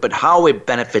profit, but how it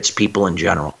benefits people in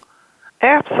general.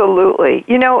 Absolutely.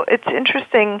 It's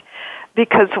interesting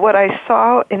because what I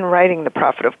saw in writing The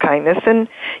Profit of Kindness and,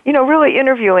 really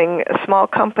interviewing small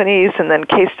companies and then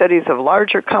case studies of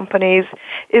larger companies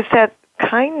is that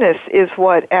kindness is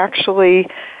what actually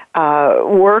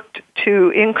worked to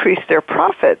increase their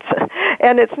profits.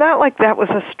 And it's not like that was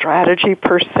a strategy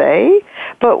per se,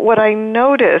 but what I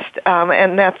noticed,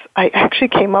 I actually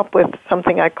came up with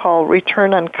something I call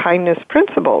return on kindness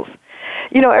principles.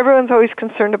 Everyone's always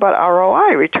concerned about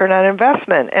ROI, return on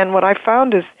investment. And what I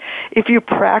found is if you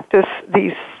practice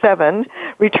these 7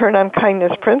 return on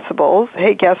kindness principles,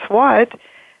 hey, guess what?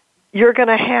 You're going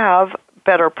to have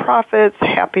better profits,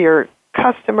 happier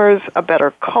customers, a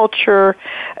better culture,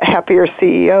 happier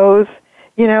CEOs,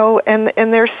 and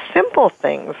there's simple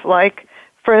things like,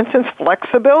 for instance,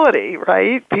 flexibility,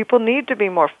 right? People need to be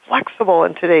more flexible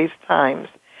in today's times.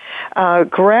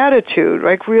 Gratitude,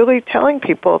 like really telling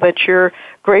people that you're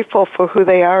grateful for who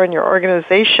they are in your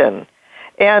organization.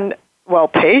 And,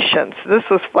 patience. This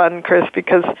was fun, Chris,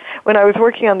 because when I was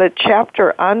working on the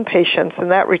chapter on patience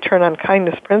and that return on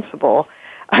kindness principle,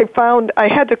 I found I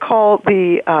had to call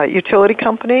the utility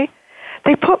company.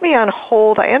 They put me on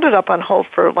hold. I ended up on hold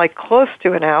for close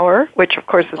to an hour, which of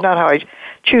course is not how I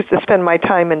choose to spend my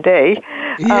time and day.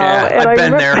 Yeah, I've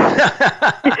been there.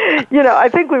 I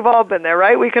think we've all been there,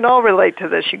 right? We can all relate to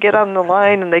this. You get on the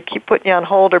line and they keep putting you on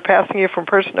hold or passing you from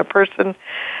person to person.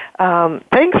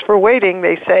 Thanks for waiting,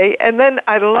 they say. And then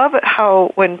I love it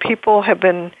how when people have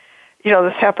been,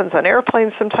 this happens on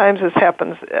airplanes sometimes, this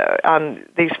happens on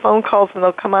these phone calls, and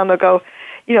they'll come on, they'll go,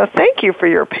 thank you for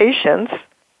your patience.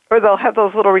 or they'll have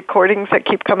those little recordings that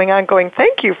keep coming on going,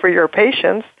 thank you for your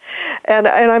patience. And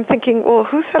I'm thinking, well,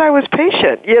 who said I was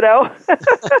patient, you know?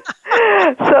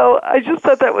 So I just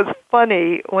thought that was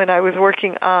funny when I was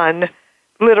working on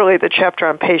literally the chapter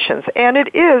on patience. And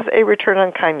it is a return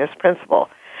on kindness principle.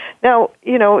 Now,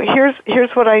 you know,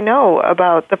 here's what I know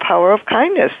about the power of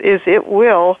kindness is it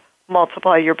will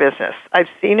multiply your business. I've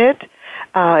seen it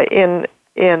in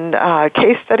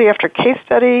case study after case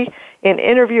study, in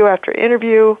interview after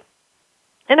interview.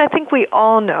 And I think we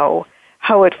all know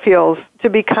how it feels to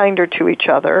be kinder to each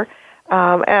other.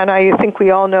 And I think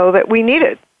we all know that we need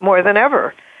it more than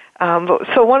ever.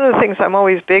 So one of the things I'm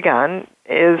always big on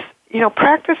is, you know,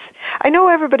 practice. I know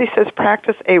everybody says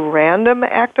practice a random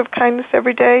act of kindness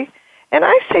every day. And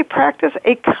I say practice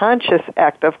a conscious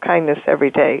act of kindness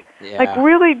every day. Yeah. Like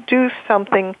really do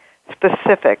something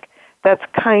specific that's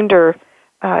kinder.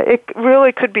 It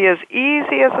really could be as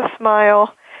easy as a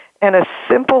smile and as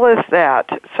simple as that.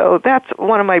 So that's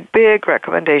one of my big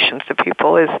recommendations to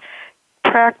people is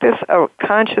practice a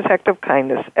conscious act of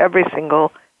kindness every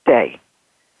single day.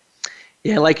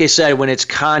 Yeah, like I said, when it's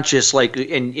conscious, like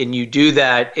and you do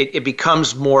that, it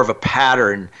becomes more of a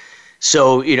pattern.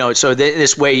 So, you know,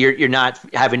 this way you're not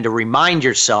having to remind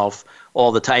yourself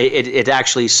all the time. It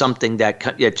actually is something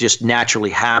that it just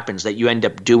naturally happens, that you end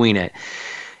up doing it.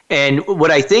 And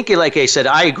what I think, like I said,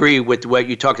 I agree with what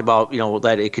you talked about, you know,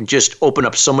 that it can just open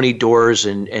up so many doors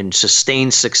and sustain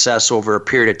success over a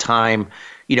period of time,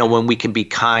 you know, when we can be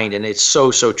kind. And it's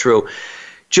so true.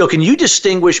 Jill, can you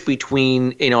distinguish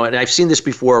between, you know, and I've seen this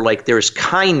before, like there's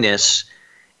kindness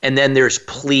and then there's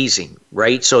pleasing,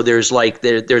 right? So there's like,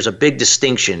 there's a big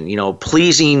distinction, you know,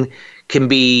 pleasing can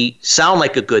sound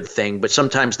like a good thing, but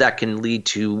sometimes that can lead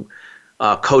to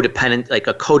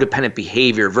codependent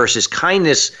behavior versus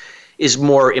kindness is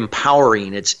more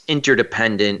empowering. It's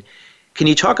interdependent. Can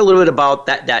you talk a little bit about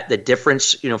that the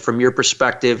difference, you know, from your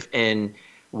perspective and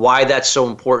why that's so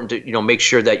important to, you know, make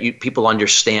sure that people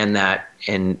understand that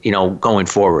and, you know, going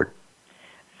forward?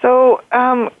 So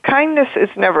kindness is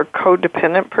never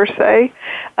codependent per se.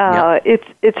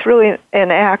 It's really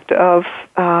an act of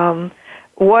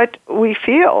what we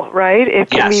feel, right?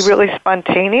 It can be really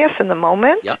spontaneous in the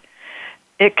moment. Yep.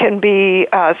 It can be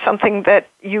something that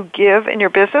you give in your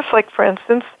business. Like, for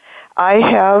instance, I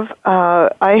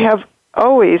have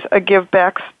always a give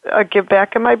back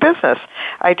in my business.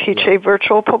 I teach a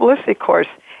virtual publicity course.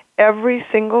 Every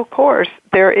single course,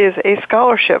 there is a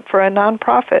scholarship for a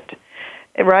nonprofit,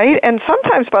 right? And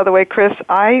sometimes, by the way, Chris,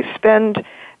 I spend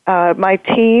my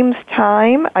team's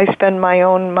time, I spend my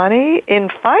own money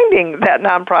in finding that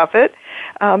nonprofit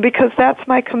because that's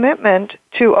my commitment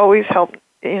to always help,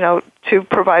 you know, to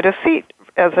provide a seat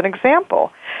as an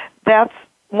example. That's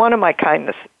one of my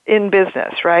kindness in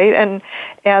business, right?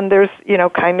 And there's, you know,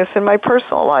 kindness in my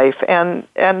personal life, and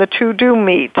the two do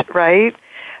meet, right?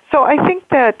 So I think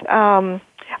that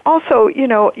also, you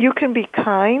know, you can be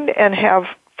kind and have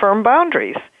firm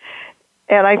boundaries.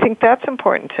 And I think that's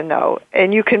important to know.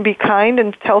 And you can be kind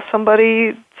and tell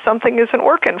somebody something isn't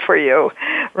working for you,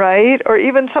 right? Or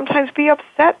even sometimes be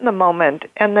upset in the moment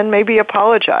and then maybe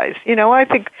apologize. You know, I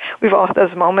think we've all had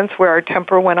those moments where our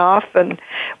temper went off and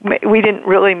we didn't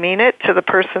really mean it to the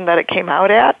person that it came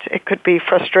out at. It could be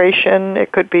frustration.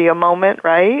 It could be a moment,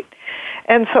 right?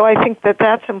 And so I think that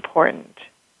that's important.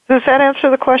 Does that answer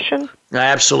the question?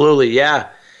 Absolutely, yeah.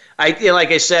 Like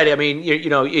I said, I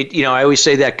mean, I always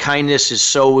say that kindness is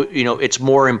so, you know, it's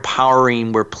more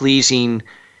empowering, where pleasing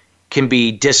can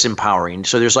be disempowering.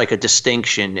 So there's like a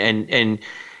distinction, and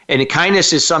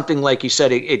kindness is something, like you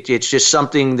said, it's just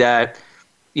something that,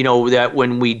 you know, that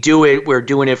when we do it, we're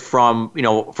doing it from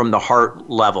the heart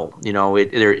level. You know,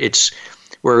 I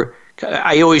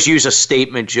always use a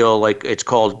statement, Jill, like it's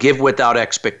called "Give without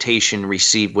expectation,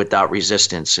 receive without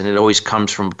resistance," and it always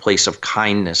comes from a place of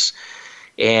kindness.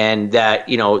 And that,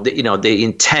 the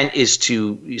intent is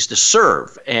to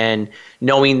serve, and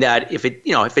knowing that if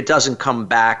it doesn't come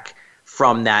back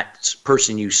from that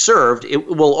person you served, it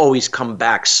will always come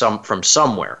back from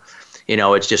somewhere. You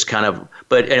know, it's just kind of,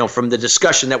 but, you know, from the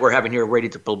discussion that we're having here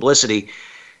related to publicity,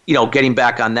 you know, getting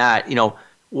back on that, you know,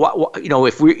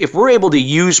 if we're able to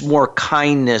use more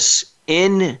kindness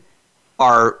in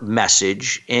our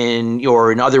message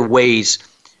or in other ways.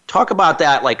 Talk about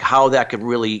that, like how that could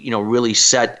really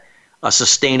set a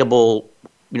sustainable,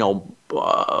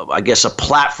 I guess a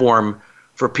platform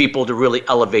for people to really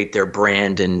elevate their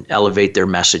brand and elevate their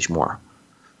message more.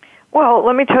 Well,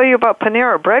 let me tell you about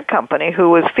Panera Bread Company, who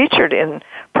was featured in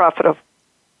Prophet of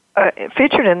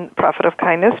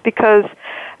Kindness, because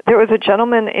there was a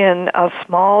gentleman in a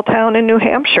small town in New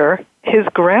Hampshire. His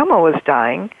grandma was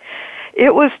dying.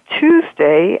 it was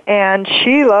Tuesday, and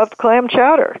she loved clam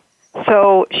chowder.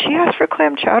 So she asked for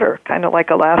clam chowder, kind of like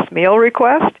a last meal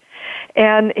request.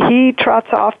 And he trots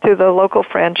off to the local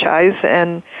franchise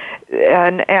and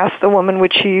asked the woman,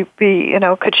 would she be,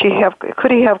 could he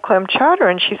have clam chowder?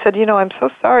 And she said, I'm so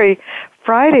sorry,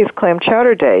 Friday's clam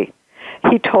chowder day.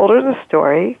 He told her the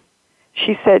story.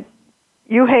 She said,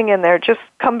 you hang in there, just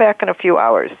come back in a few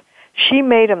hours. She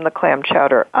made him the clam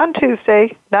chowder on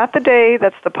Tuesday, not the day.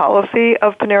 That's the policy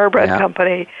of Panera Bread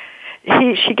Company.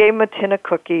 She gave him a tin of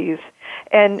cookies,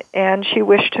 and she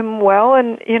wished him well,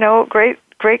 and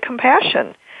great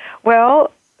compassion.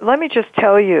 Well, let me just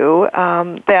tell you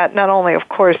that not only, of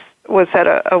course, was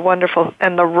that a wonderful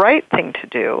and the right thing to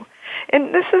do.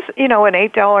 And this is, an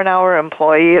 $8 an hour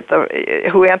employee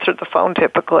who answered the phone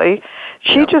typically.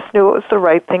 She just knew it was the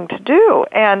right thing to do.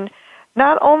 And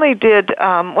not only did,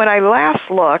 when I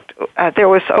last looked, there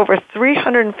was over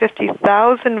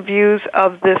 350,000 views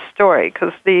of this story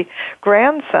because the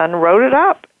grandson wrote it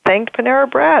up, thanked Panera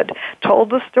Bread, told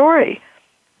the story.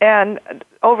 And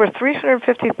over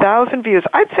 350,000 views.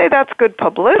 I'd say that's good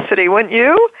publicity, wouldn't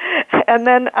you? And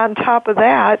then on top of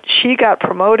that, she got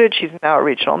promoted. She's now a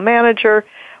regional manager.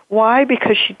 Why?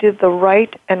 Because she did the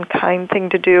right and kind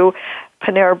thing to do.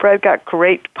 Panera Bread got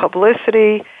great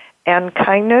publicity, and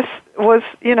kindness was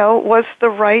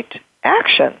the right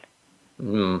action.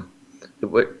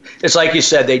 It's like you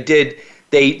said, they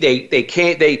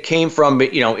came from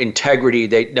integrity.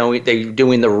 They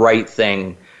doing the right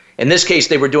thing. In this case,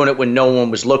 they were doing it when no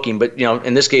one was looking, but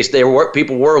in this case,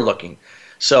 people were looking.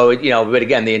 So but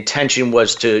again, the intention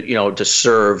was to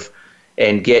serve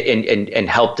and get and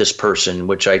help this person,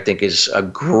 which I think is a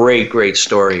great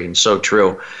story and so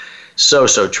true, so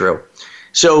true.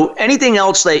 So anything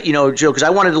else that Jill? Because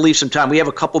I wanted to leave some time. We have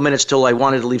a couple minutes till I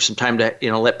wanted to leave some time to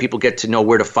let people get to know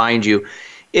where to find you.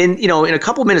 In a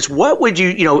couple minutes, what would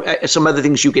you some other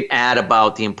things you could add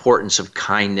about the importance of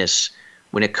kindness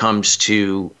when it comes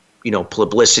to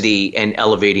publicity and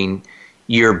elevating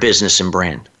your business and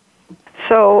brand?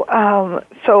 So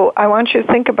I want you to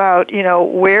think about,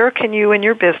 where can you in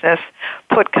your business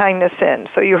put kindness in?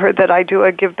 So you heard that I do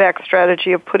a give back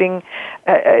strategy of putting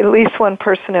at least one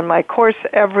person in my course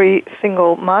every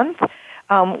single month.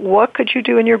 What could you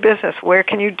do in your business? Where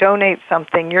can you donate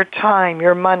something, your time,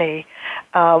 your money,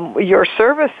 your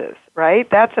services, right?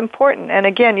 That's important. And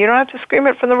again, you don't have to scream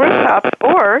it from the rooftops,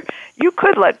 or you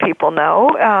could let people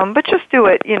know, but just do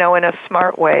it, in a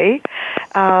smart way.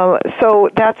 So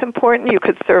that's important. You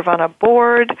could serve on a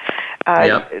board.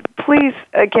 Please,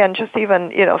 again, just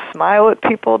even, smile at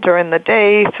people during the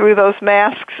day through those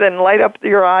masks and light up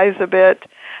your eyes a bit.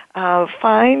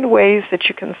 Find ways that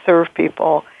you can serve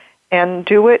people and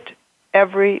do it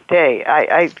every day.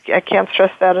 I can't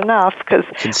stress that enough, because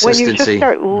when you just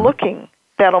start looking,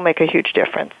 that'll make a huge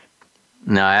difference.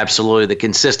 No, absolutely. The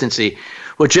consistency.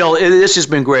 Well, Jill, this has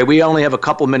been great. We only have a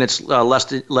couple minutes, less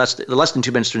than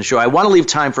 2 minutes to the show. I want to leave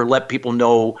time for let people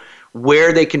know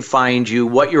where they can find you,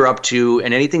 what you're up to,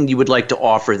 and anything you would like to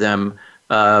offer them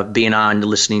being on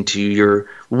listening to your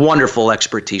wonderful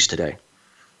expertise today.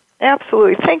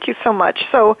 Absolutely. Thank you so much.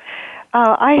 So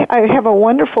I have a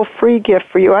wonderful free gift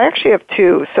for you. I actually have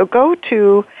two. So go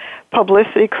to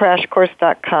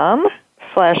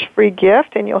publicitycrashcourse.com/free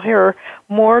gift, and you'll hear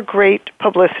more great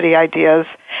publicity ideas.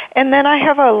 And then I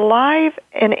have a live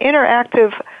and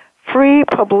interactive free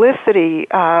publicity,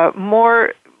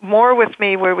 more with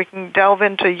me, where we can delve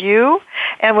into you,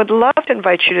 and would love to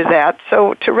invite you to that.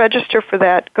 So to register for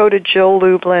that, go to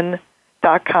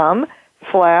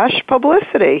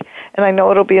jilllublin.com/publicity. And I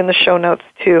know it'll be in the show notes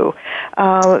too.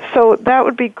 So that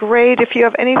would be great. If you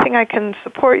have anything I can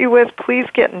support you with, please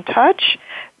get in touch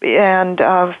and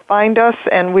find us,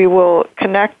 and we will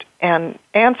connect and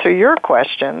answer your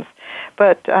questions.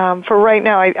 But for right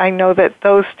now, I know that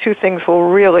those two things will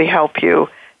really help you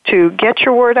to get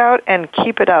your word out and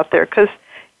keep it out there, because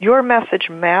your message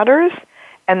matters,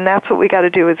 and that's what we got to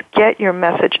do, is get your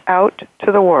message out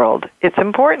to the world. It's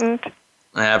important.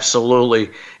 Absolutely.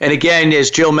 And again,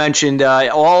 as Jill mentioned,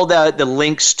 all the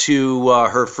links to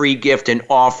her free gift and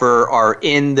offer are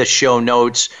in the show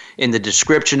notes, in the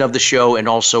description of the show, and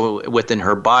also within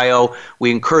her bio.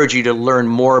 We encourage you to learn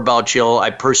more about Jill.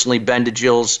 I've personally been to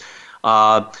Jill's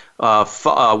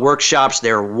workshops.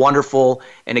 They're wonderful.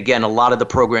 And again, a lot of the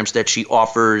programs that she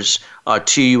offers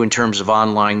to you in terms of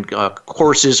online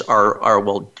courses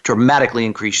will dramatically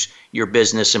increase your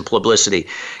business and publicity.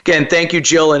 Again, thank you,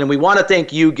 Jill. And we want to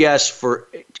thank you, guests, for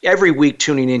every week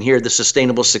tuning in here, The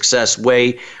Sustainable Success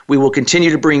Way. We will continue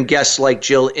to bring guests like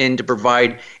Jill in to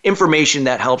provide information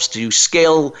that helps to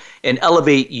scale and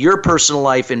elevate your personal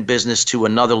life and business to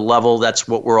another level. That's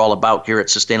what we're all about here at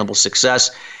Sustainable Success.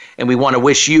 And we want to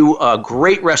wish you a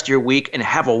great rest of your week and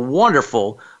have a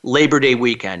wonderful Labor Day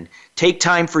weekend. Take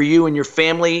time for you and your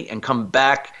family and come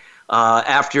back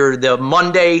after the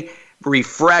Monday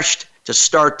refreshed to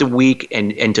start the week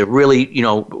and to really,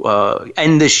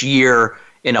 end this year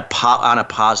on a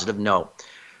positive note.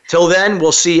 Till then,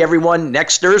 we'll see everyone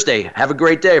next Thursday. Have a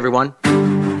great day, everyone.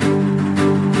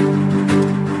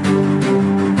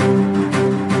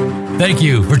 Thank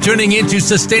you for tuning in to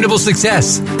Sustainable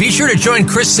Success. Be sure to join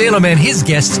Chris Salem and his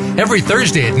guests every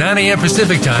Thursday at 9 a.m.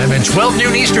 Pacific Time and 12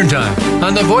 noon Eastern Time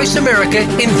on the Voice America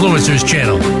Influencers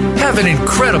Channel. Have an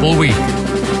incredible week.